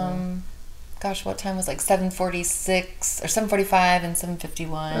 Gosh, what time was like 7:46 or 7:45 and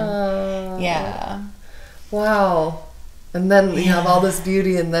 7:51. Yeah. Wow. And then you have all this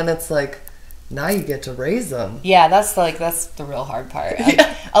beauty, and then it's like, now you get to raise them. Yeah, that's the real hard part.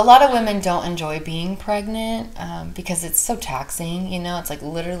 A lot of women don't enjoy being pregnant because it's so taxing. You know, it's like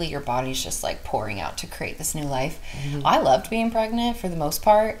literally your body's just like pouring out to create this new life. I loved being pregnant for the most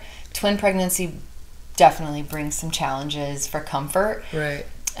part. Twin pregnancy definitely brings some challenges for comfort. Right.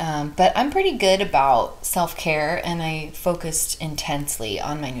 But I'm pretty good about self-care, and I focused intensely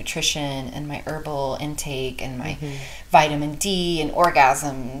on my nutrition and my herbal intake and my vitamin D and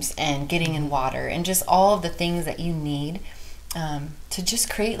orgasms and getting in water and just all of the things that you need to just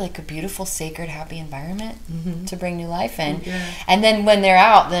create like a beautiful, sacred, happy environment to bring new life in. And then when they're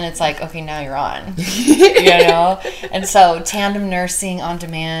out, then it's like, okay, now you're on. You know? And so tandem nursing on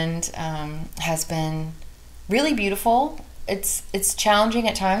demand has been really beautiful. It's challenging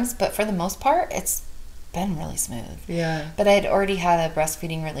at times, but for the most part, it's been really smooth. Yeah. But I'd already had a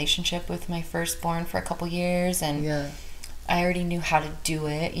breastfeeding relationship with my firstborn for a couple years, and I already knew how to do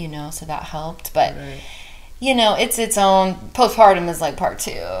it, you know, so that helped. But you know, it's its own. Postpartum is like part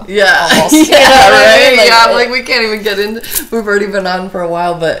 2. Yeah. Almost. Yeah, you know right? Like, yeah, like we can't even get into. We've already been on for a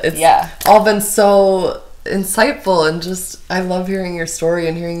while, but it's all been so insightful, and just I love hearing your story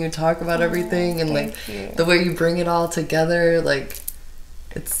and hearing you talk about everything, and like the way you bring it all together, like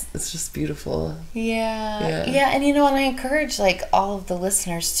it's just beautiful. Yeah, and you know, and I encourage like all of the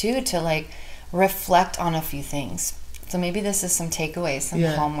listeners too to like reflect on a few things. So maybe this is some takeaways, some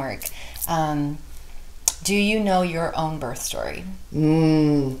homework. Do you know your own birth story?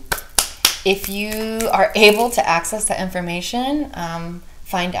 If you are able to access that information,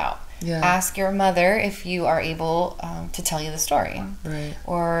 find out. Ask your mother if you are able to tell you the story. Right.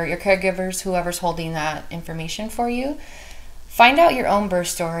 Or your caregivers, whoever's holding that information for you. Find out your own birth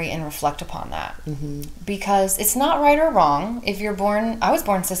story and reflect upon that. Because it's not right or wrong. If you're born, I was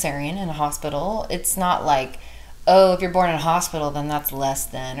born cesarean in a hospital. It's not like, oh, if you're born in a hospital, then that's less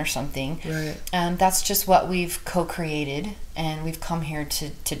than or something. Right. That's just what we've co-created, and we've come here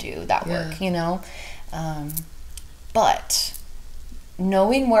to do that work, you know. But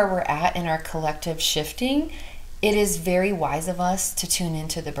knowing where we're at in our collective shifting, it is very wise of us to tune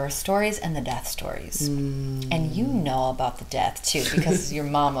into the birth stories and the death stories. And you know about the death too, because your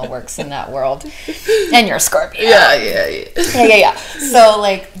mama works in that world, and you're a Scorpio. Yeah. So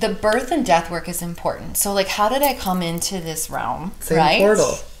like the birth and death work is important. So like, how did I come into this realm? Same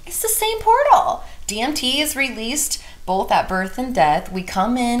portal. It's the same portal. DMT is released both at birth and death. We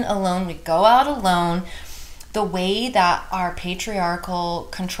come in alone, we go out alone. The way that our patriarchal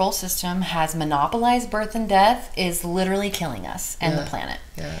control system has monopolized birth and death is literally killing us and the planet.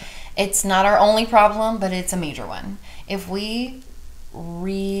 It's not our only problem, but it's a major one. If we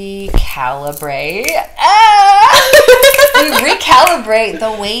recalibrate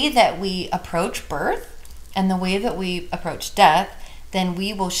the way that we approach birth and the way that we approach death, then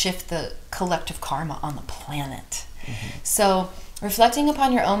we will shift the collective karma on the planet. So reflecting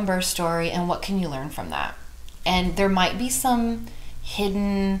upon your own birth story and what can you learn from that. And there might be some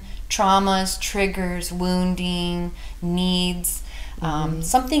hidden traumas, triggers, wounding, needs,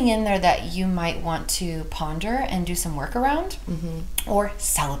 something in there that you might want to ponder and do some work around, or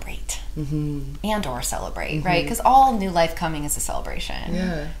celebrate, and or celebrate, right? Because all new life coming is a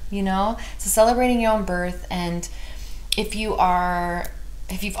celebration. You know, so celebrating your own birth, and if you've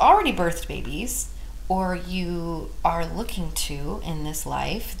already birthed babies, or you are looking to in this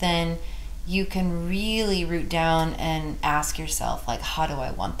life, then you can really root down and ask yourself, like, how do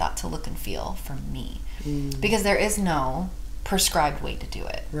I want that to look and feel for me? Because there is no prescribed way to do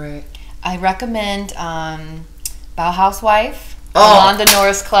it. Right. I recommend Bauhaus Wife, Alonda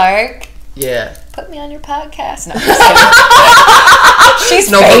Norris Clark. Yeah. Put me on your podcast. No, she's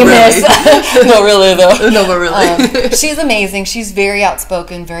famous. No, really though. No, but really. She's amazing. She's very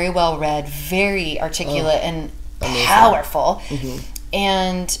outspoken, very well read, very articulate, and powerful.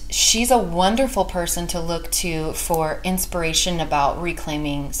 And she's a wonderful person to look to for inspiration about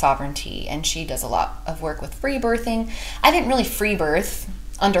reclaiming sovereignty. And she does a lot of work with free birthing. I didn't really free birth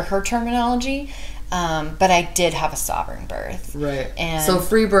under her terminology, but I did have a sovereign birth. Right. And so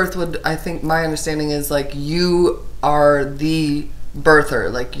free birth would, I think my understanding is like you are the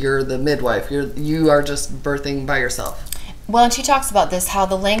birther, like you're the midwife. You are just birthing by yourself. Well, and she talks about this, how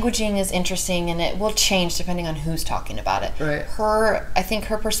the languaging is interesting and it will change depending on who's talking about it. Right. I think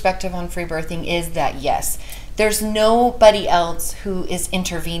her perspective on free birthing is that, yes, there's nobody else who is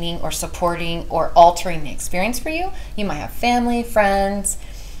intervening or supporting or altering the experience for you. You might have family, friends,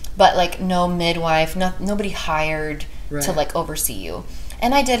 but like no midwife, nobody hired to like oversee you.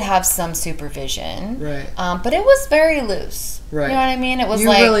 And I did have some supervision. Right. But it was very loose. Right. You know what I mean? It was you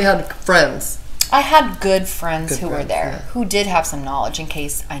like... You really had friends. I had good friends who were there, yeah. who did have some knowledge in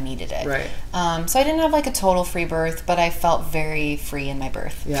case I needed it. Right. So I didn't have like a total free birth, but I felt very free in my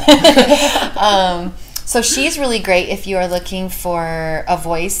birth. Yeah. So she's really great if you are looking for a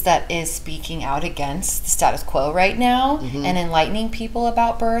voice that is speaking out against the status quo right now and enlightening people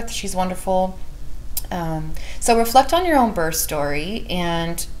about birth. She's wonderful. So reflect on your own birth story,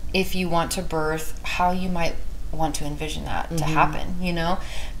 and if you want to birth, how you might want to envision that to happen, you know,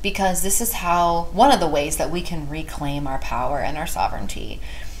 because this is how, one of the ways that we can reclaim our power and our sovereignty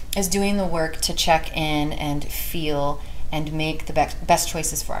is doing the work to check in and feel and make the best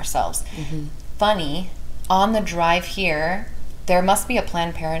choices for ourselves. Funny, on the drive here, there must be a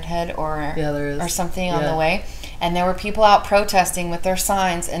Planned Parenthood or something on the way, and there were people out protesting with their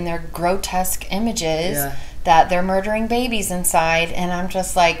signs and their grotesque images that they're murdering babies inside, and I'm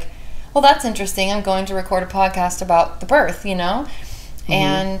just like, well, that's interesting. I'm going to record a podcast about the birth, you know?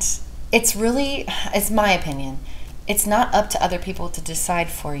 And it's really, it's my opinion, it's not up to other people to decide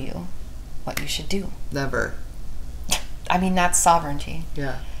for you what you should do. Never. I mean, that's sovereignty.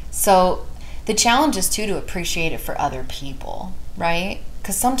 Yeah. So the challenge is, too, to appreciate it for other people, right?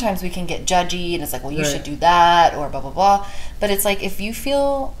 Because sometimes we can get judgy and it's like, well, you should do that or blah, blah, blah. But it's like, if you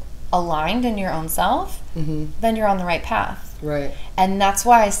feel aligned in your own self, then you're on the right path. Right. And that's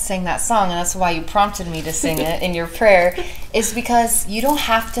why I sang that song, and that's why you prompted me to sing it in your prayer, is because you don't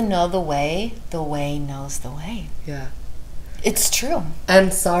have to know the way knows the way. Yeah. It's true.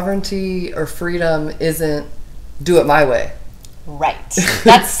 And sovereignty or freedom isn't do it my way. Right.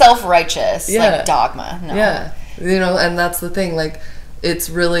 That's self-righteous, like dogma. No. Yeah. You know, and that's the thing, like,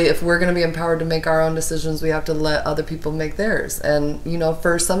 it's really, if we're going to be empowered to make our own decisions, we have to let other people make theirs. And, you know,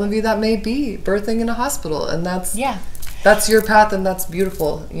 for some of you that may be birthing in a hospital, and that's your path, and that's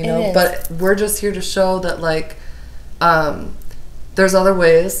beautiful, you know. But we're just here to show that, like, there's other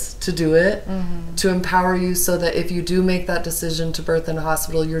ways to do it, to empower you, so that if you do make that decision to birth in a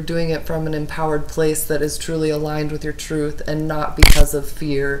hospital, you're doing it from an empowered place that is truly aligned with your truth, and not because of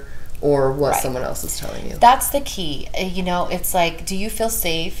fear or what someone else is telling you. That's the key. You know, it's like, do you feel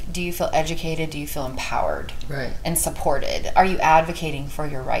safe? Do you feel educated? Do you feel empowered? Right. And supported? Are you advocating for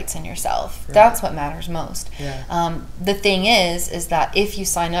your rights and yourself? Right. That's what matters most. Yeah. The thing is that if you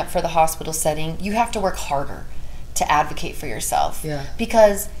sign up for the hospital setting, you have to work harder to advocate for yourself. Yeah.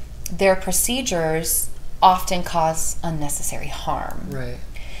 Because their procedures often cause unnecessary harm. Right.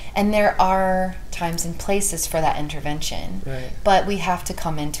 And there are times and places for that intervention. Right. But we have to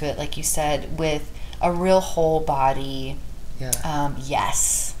come into it, like you said, with a real whole body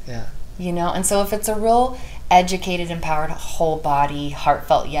yes. Yeah. You know, and so if it's a real educated, empowered, whole body,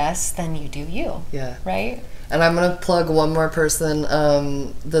 heartfelt yes, then you do you. Yeah. Right? And I'm going to plug one more person.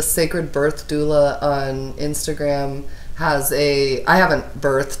 The Sacred Birth Doula on Instagram has I haven't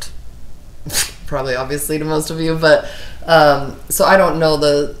birthed, probably obviously to most of you, but so I don't know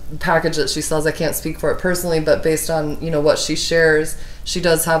the package that she sells. I can't speak for it personally, but based on, you know, what she shares, she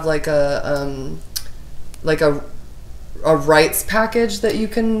does have like a rights package that you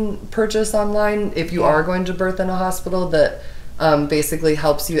can purchase online if you are going to birth in a hospital, that basically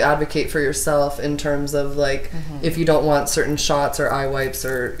helps you advocate for yourself in terms of, like, if you don't want certain shots or eye wipes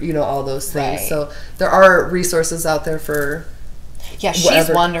or, you know, all those things. Right. So there are resources out there for she's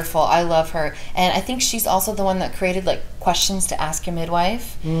wonderful. I love her. And I think she's also the one that created, like, questions to ask your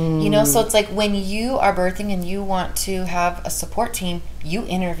midwife. You know, so it's like when you are birthing and you want to have a support team, you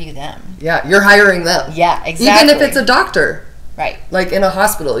interview them. Yeah, you're hiring them. Yeah, exactly. Even if it's a doctor. Right. Like in a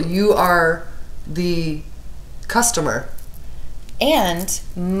hospital, you are the customer. And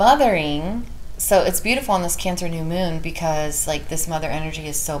mothering, so it's beautiful on this Cancer new moon because, like, this mother energy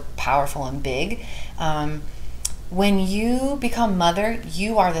is so powerful and big. When you become mother,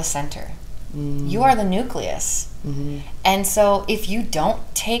 you are the center. You are the nucleus. And so if you don't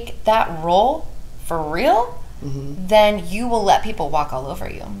take that role for real, then you will let people walk all over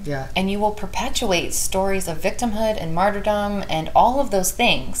you. Yeah. And you will perpetuate stories of victimhood and martyrdom and all of those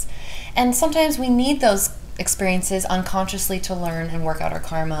things. And sometimes we need those experiences unconsciously to learn and work out our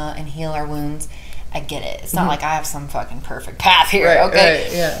karma and heal our wounds. I get it. It's not like I have some fucking perfect path here, okay?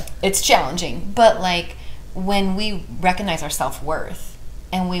 Right, yeah. It's challenging. But, like, when we recognize our self-worth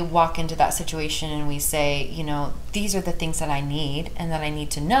and we walk into that situation and we say, you know, these are the things that I need and that I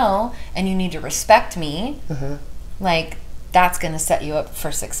need to know, and you need to respect me, like, that's going to set you up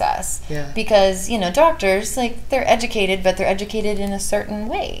for success. Yeah. Because, you know, doctors, like, they're educated, but they're educated in a certain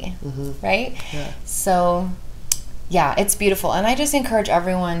way, right? Yeah. So, yeah, it's beautiful. And I just encourage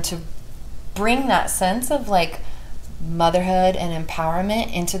everyone to bring that sense of, like, motherhood and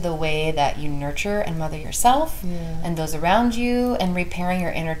empowerment into the way that you nurture and mother yourself and those around you, and repairing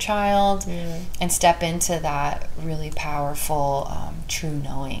your inner child, and step into that really powerful, true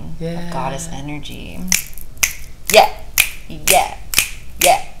knowing of goddess energy.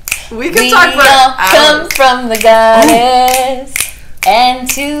 We can We talk for all come hours. from the goddess, and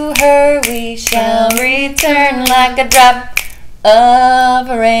to her we shall return like a drop of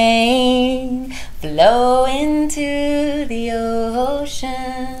rain, flow into the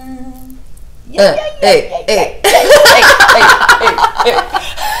ocean.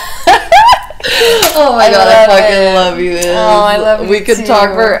 Oh my god, I fucking love you. Iz. Oh, I love you We could too.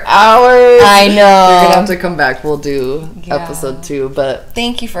 talk for hours. I know. You're gonna have to come back. We'll do episode 2, but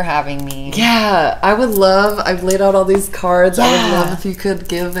Thank you for having me. yeah, I would love. I've laid out all these cards. I would Yeah. love if you could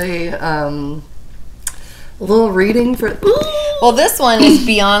give a little reading for. Well, this one is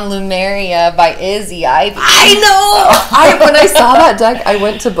Beyond Lumeria by Izzy Ivy. I know. When I saw that deck, I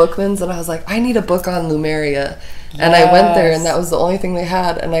went to Bookman's and I was like, I need a book on Lumeria. And I went there, and that was the only thing they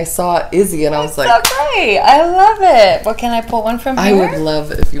had. And I saw Izzy, and I was like, so great. I love it. Well, can I pull one from here? I would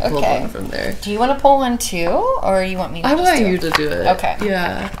love if you pulled Okay. one from there. Do you want to pull one too, or you want me to I just want do you it? to do it. Okay.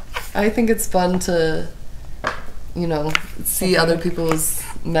 Yeah. I think it's fun to, you know, see other people's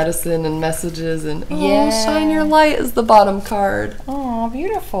medicine and messages. And, shine your light is the bottom card. Oh,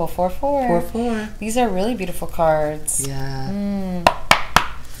 beautiful. 4/4. 4/4. These are really beautiful cards. Yeah.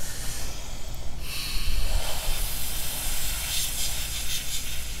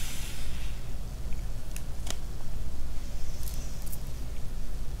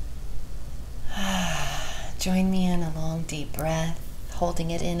 Join me in a long, deep breath, holding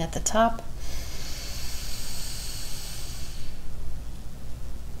it in at the top.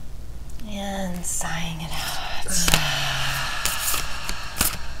 And sighing it out.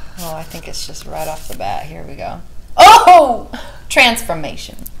 Oh, I think it's just right off the bat. Here we go. Oh!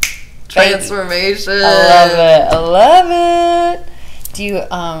 Transformation. Transformation. I love it. I love it. Do you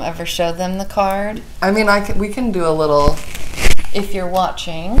ever show them the card? I mean, we can do a little. If you're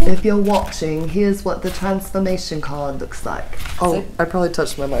watching. If you're watching, here's what the transformation card looks like. Oh, I probably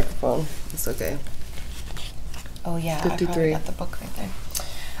touched my microphone. It's okay. Oh yeah, 53. I probably got the book right there.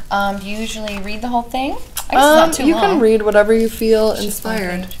 Do you usually read the whole thing? It's not too you long. can read whatever you feel It's just one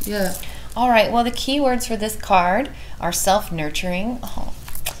inspired. page. Yeah. All right. Well, the key words for this card are self-nurturing,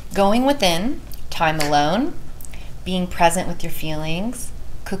 going within, time alone, being present with your feelings,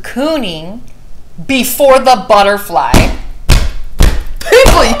 cocooning, before the butterfly.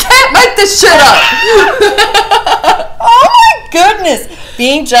 People, you can't make this shit up. Oh my goodness!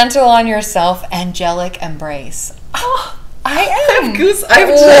 Being gentle on yourself, angelic embrace. Oh, I am. I've just Wow.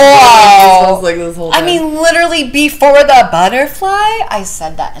 goosebumps like this whole time. I mean, literally before the butterfly. I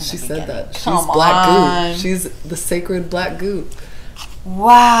said that in she the said beginning. that. She's Come black on. goop. She's the sacred black goop.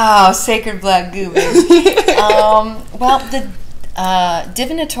 Wow, sacred black goo, baby. Well, the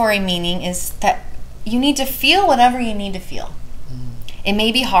divinatory meaning is that you need to feel whatever you need to feel. It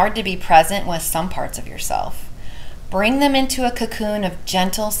may be hard to be present with some parts of yourself. Bring them into a cocoon of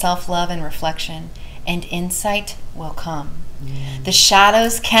gentle self-love and reflection, and insight will come. The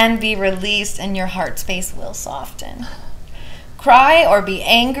shadows can be released and your heart space will soften. Cry or be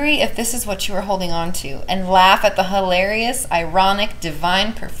angry if this is what you are holding on to, and laugh at the hilarious, ironic,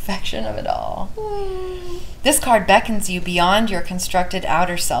 divine perfection of it all. This card beckons you beyond your constructed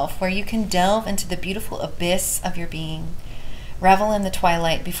outer self, where you can delve into the beautiful abyss of your being. Revel in the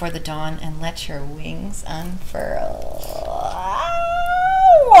twilight before the dawn and let your wings unfurl.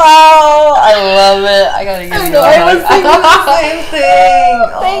 Wow, I love it. I gotta give you a hug. I was thinking the same thing.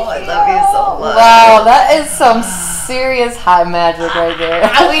 Thank I you. love you so much. Wow, that is some serious high magic right there.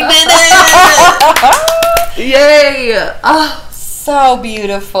 We did it! Yay! Oh. So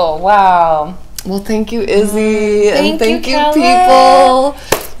beautiful. Wow. Well, thank you, Izzy, and thank you, Kellen. people.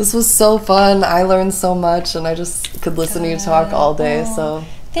 This was so fun. I learned so much, and I just could listen to you talk all day. So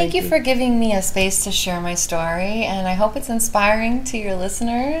Thank you for giving me a space to share my story, and I hope it's inspiring to your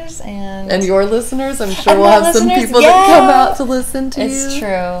listeners and your listeners. I'm sure we'll have some people that come out to listen to you. It's true.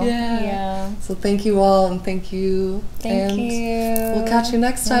 Yeah. So thank you all, and thank you. Thank you. We'll catch you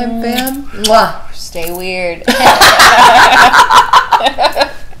next time, fam. Mwah. Stay weird.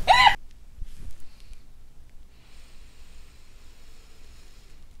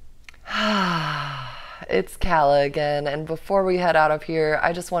 It's Kala again, and before we head out of here,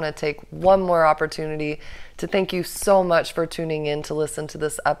 I just want to take one more opportunity to thank you so much for tuning in to listen to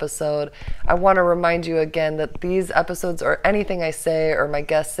this episode. I want to remind you again that these episodes, or anything I say or my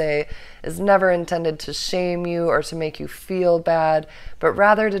guests say, is never intended to shame you or to make you feel bad, but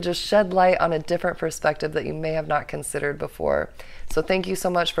rather to just shed light on a different perspective that you may have not considered before. So thank you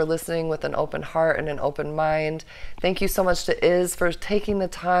so much for listening with an open heart and an open mind. Thank you so much to Iz for taking the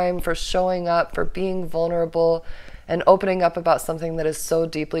time, for showing up, for being vulnerable and opening up about something that is so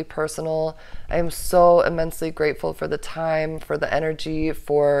deeply personal. I am so immensely grateful for the time, for the energy,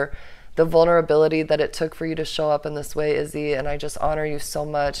 for the vulnerability that it took for you to show up in this way, Izzy, and I just honor you so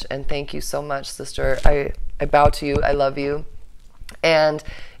much, and thank you so much, sister. I bow to you. I love you. And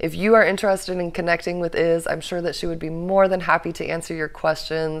if you are interested in connecting with Iz, I'm sure that she would be more than happy to answer your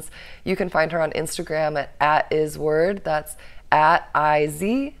questions. You can find her on Instagram at Iz Wyrd. That's at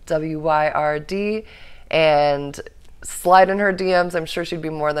IZWYRD. And slide in her DMs. I'm sure she'd be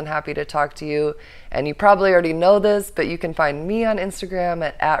more than happy to talk to you. And you probably already know this, but you can find me on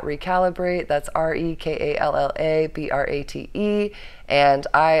Instagram at Recalibrate. That's REKALLABRATE. And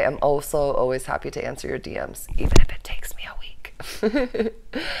I am also always happy to answer your DMs, even if it takes me a week.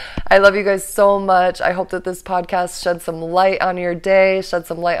 I love you guys so much. I hope that this podcast shed some light on your day, shed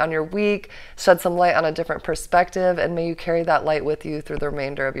some light on your week, shed some light on a different perspective, and may you carry that light with you through the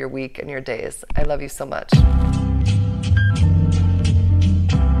remainder of your week and your days. I love you so much.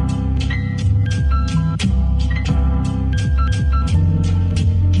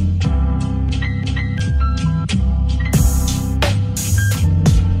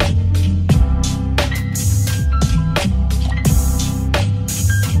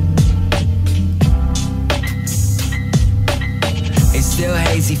 Still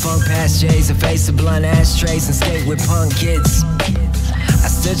hazy, funk past J's, a face of blunt ashtrays and skate with punk kids. I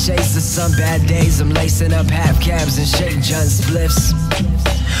still chase the sun, bad days, I'm lacing up half cabs and shake John spliffs.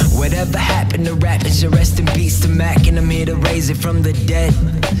 Whatever happened to rapping should rest in peace to Mac, and I'm here to raise it from the dead.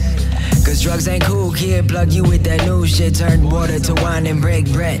 Cause drugs ain't cool, kid, plug you with that new shit, turn water to wine and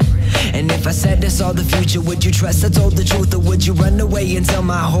break bread. And if I said this all the future, would you trust I told the truth, or would you run away and tell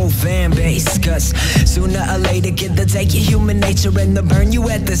my whole fan base? Cause sooner or later, kid, they'll take your human nature and they'll burn you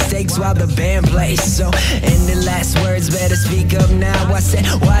at the stakes while the band plays. So, in the last words, better speak up now. I said,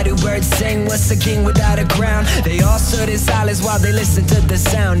 why do birds sing? What's a king without a crown? They all stood in silence while they listened to the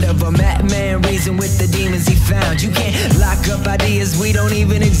sound of a madman reason with the demons he found. You can't lock up ideas, we don't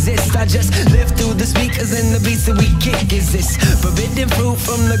even exist. I just live through the speakers and the beats that we kick. Is this forbidden fruit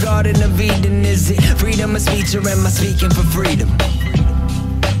from the Garden of Eden? Is it freedom of speech, or am I speaking for freedom?